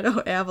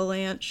 Colorado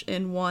Avalanche,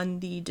 and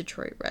 1 the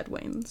Detroit Red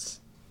Wings.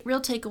 Real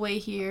takeaway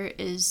here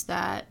is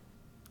that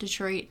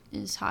Detroit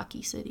is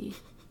Hockey City.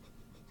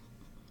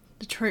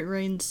 Detroit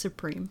reigns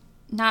supreme.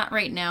 Not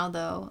right now,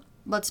 though.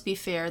 Let's be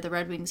fair, the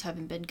Red Wings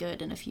haven't been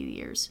good in a few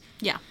years.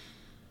 Yeah.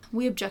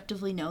 We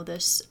objectively know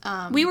this.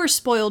 We were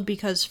spoiled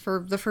because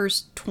for the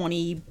first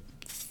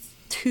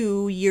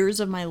 22 years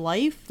of my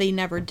life, they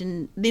never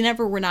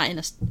were not in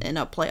a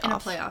playoff. In a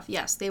playoff,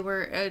 yes. They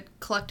were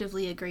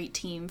collectively a great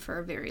team for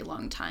a very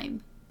long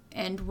time,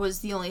 and was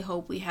the only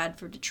hope we had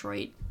for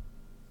Detroit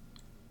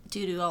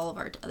due to all of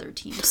our other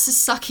teams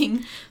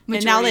sucking.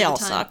 And now they all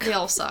suck. They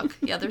all suck.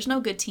 Yeah, there's no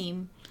good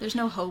team. There's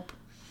no hope.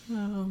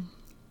 Oh.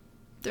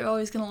 They're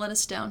always going to let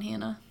us down,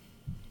 Hannah.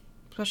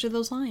 Especially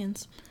those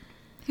Lions.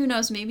 Who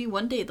knows, maybe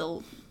one day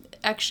they'll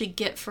actually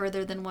get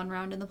further than one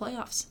round in the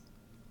playoffs.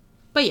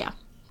 But yeah.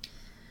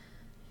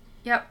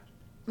 Yep.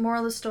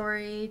 Moral of the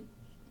story,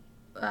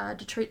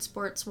 Detroit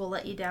sports will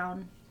let you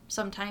down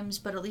sometimes,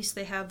 but at least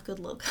they have good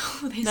logo.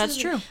 That's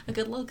true. A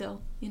good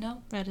logo, you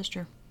know? That is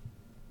true.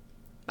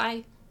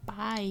 Bye.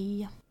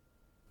 Bye.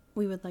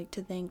 We would like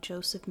to thank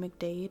Joseph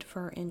McDade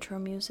for our intro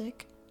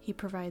music. He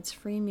provides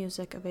free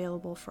music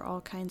available for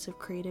all kinds of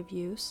creative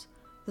use.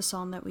 The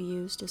song that we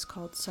used is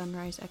called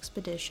Sunrise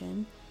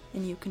Expedition,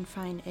 and you can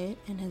find it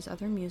and his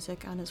other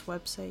music on his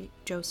website,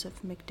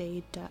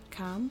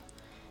 josephmcdade.com.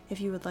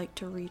 If you would like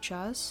to reach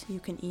us, you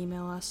can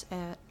email us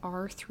at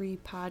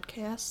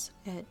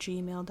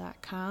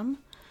r3podcasts@gmail.com.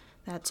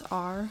 That's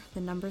R,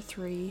 the number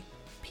 3,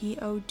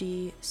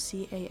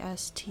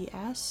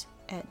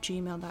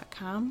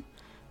 podcasts@gmail.com.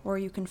 Or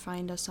you can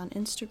find us on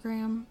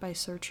Instagram by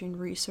searching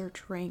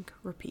Research Rank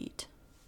Repeat.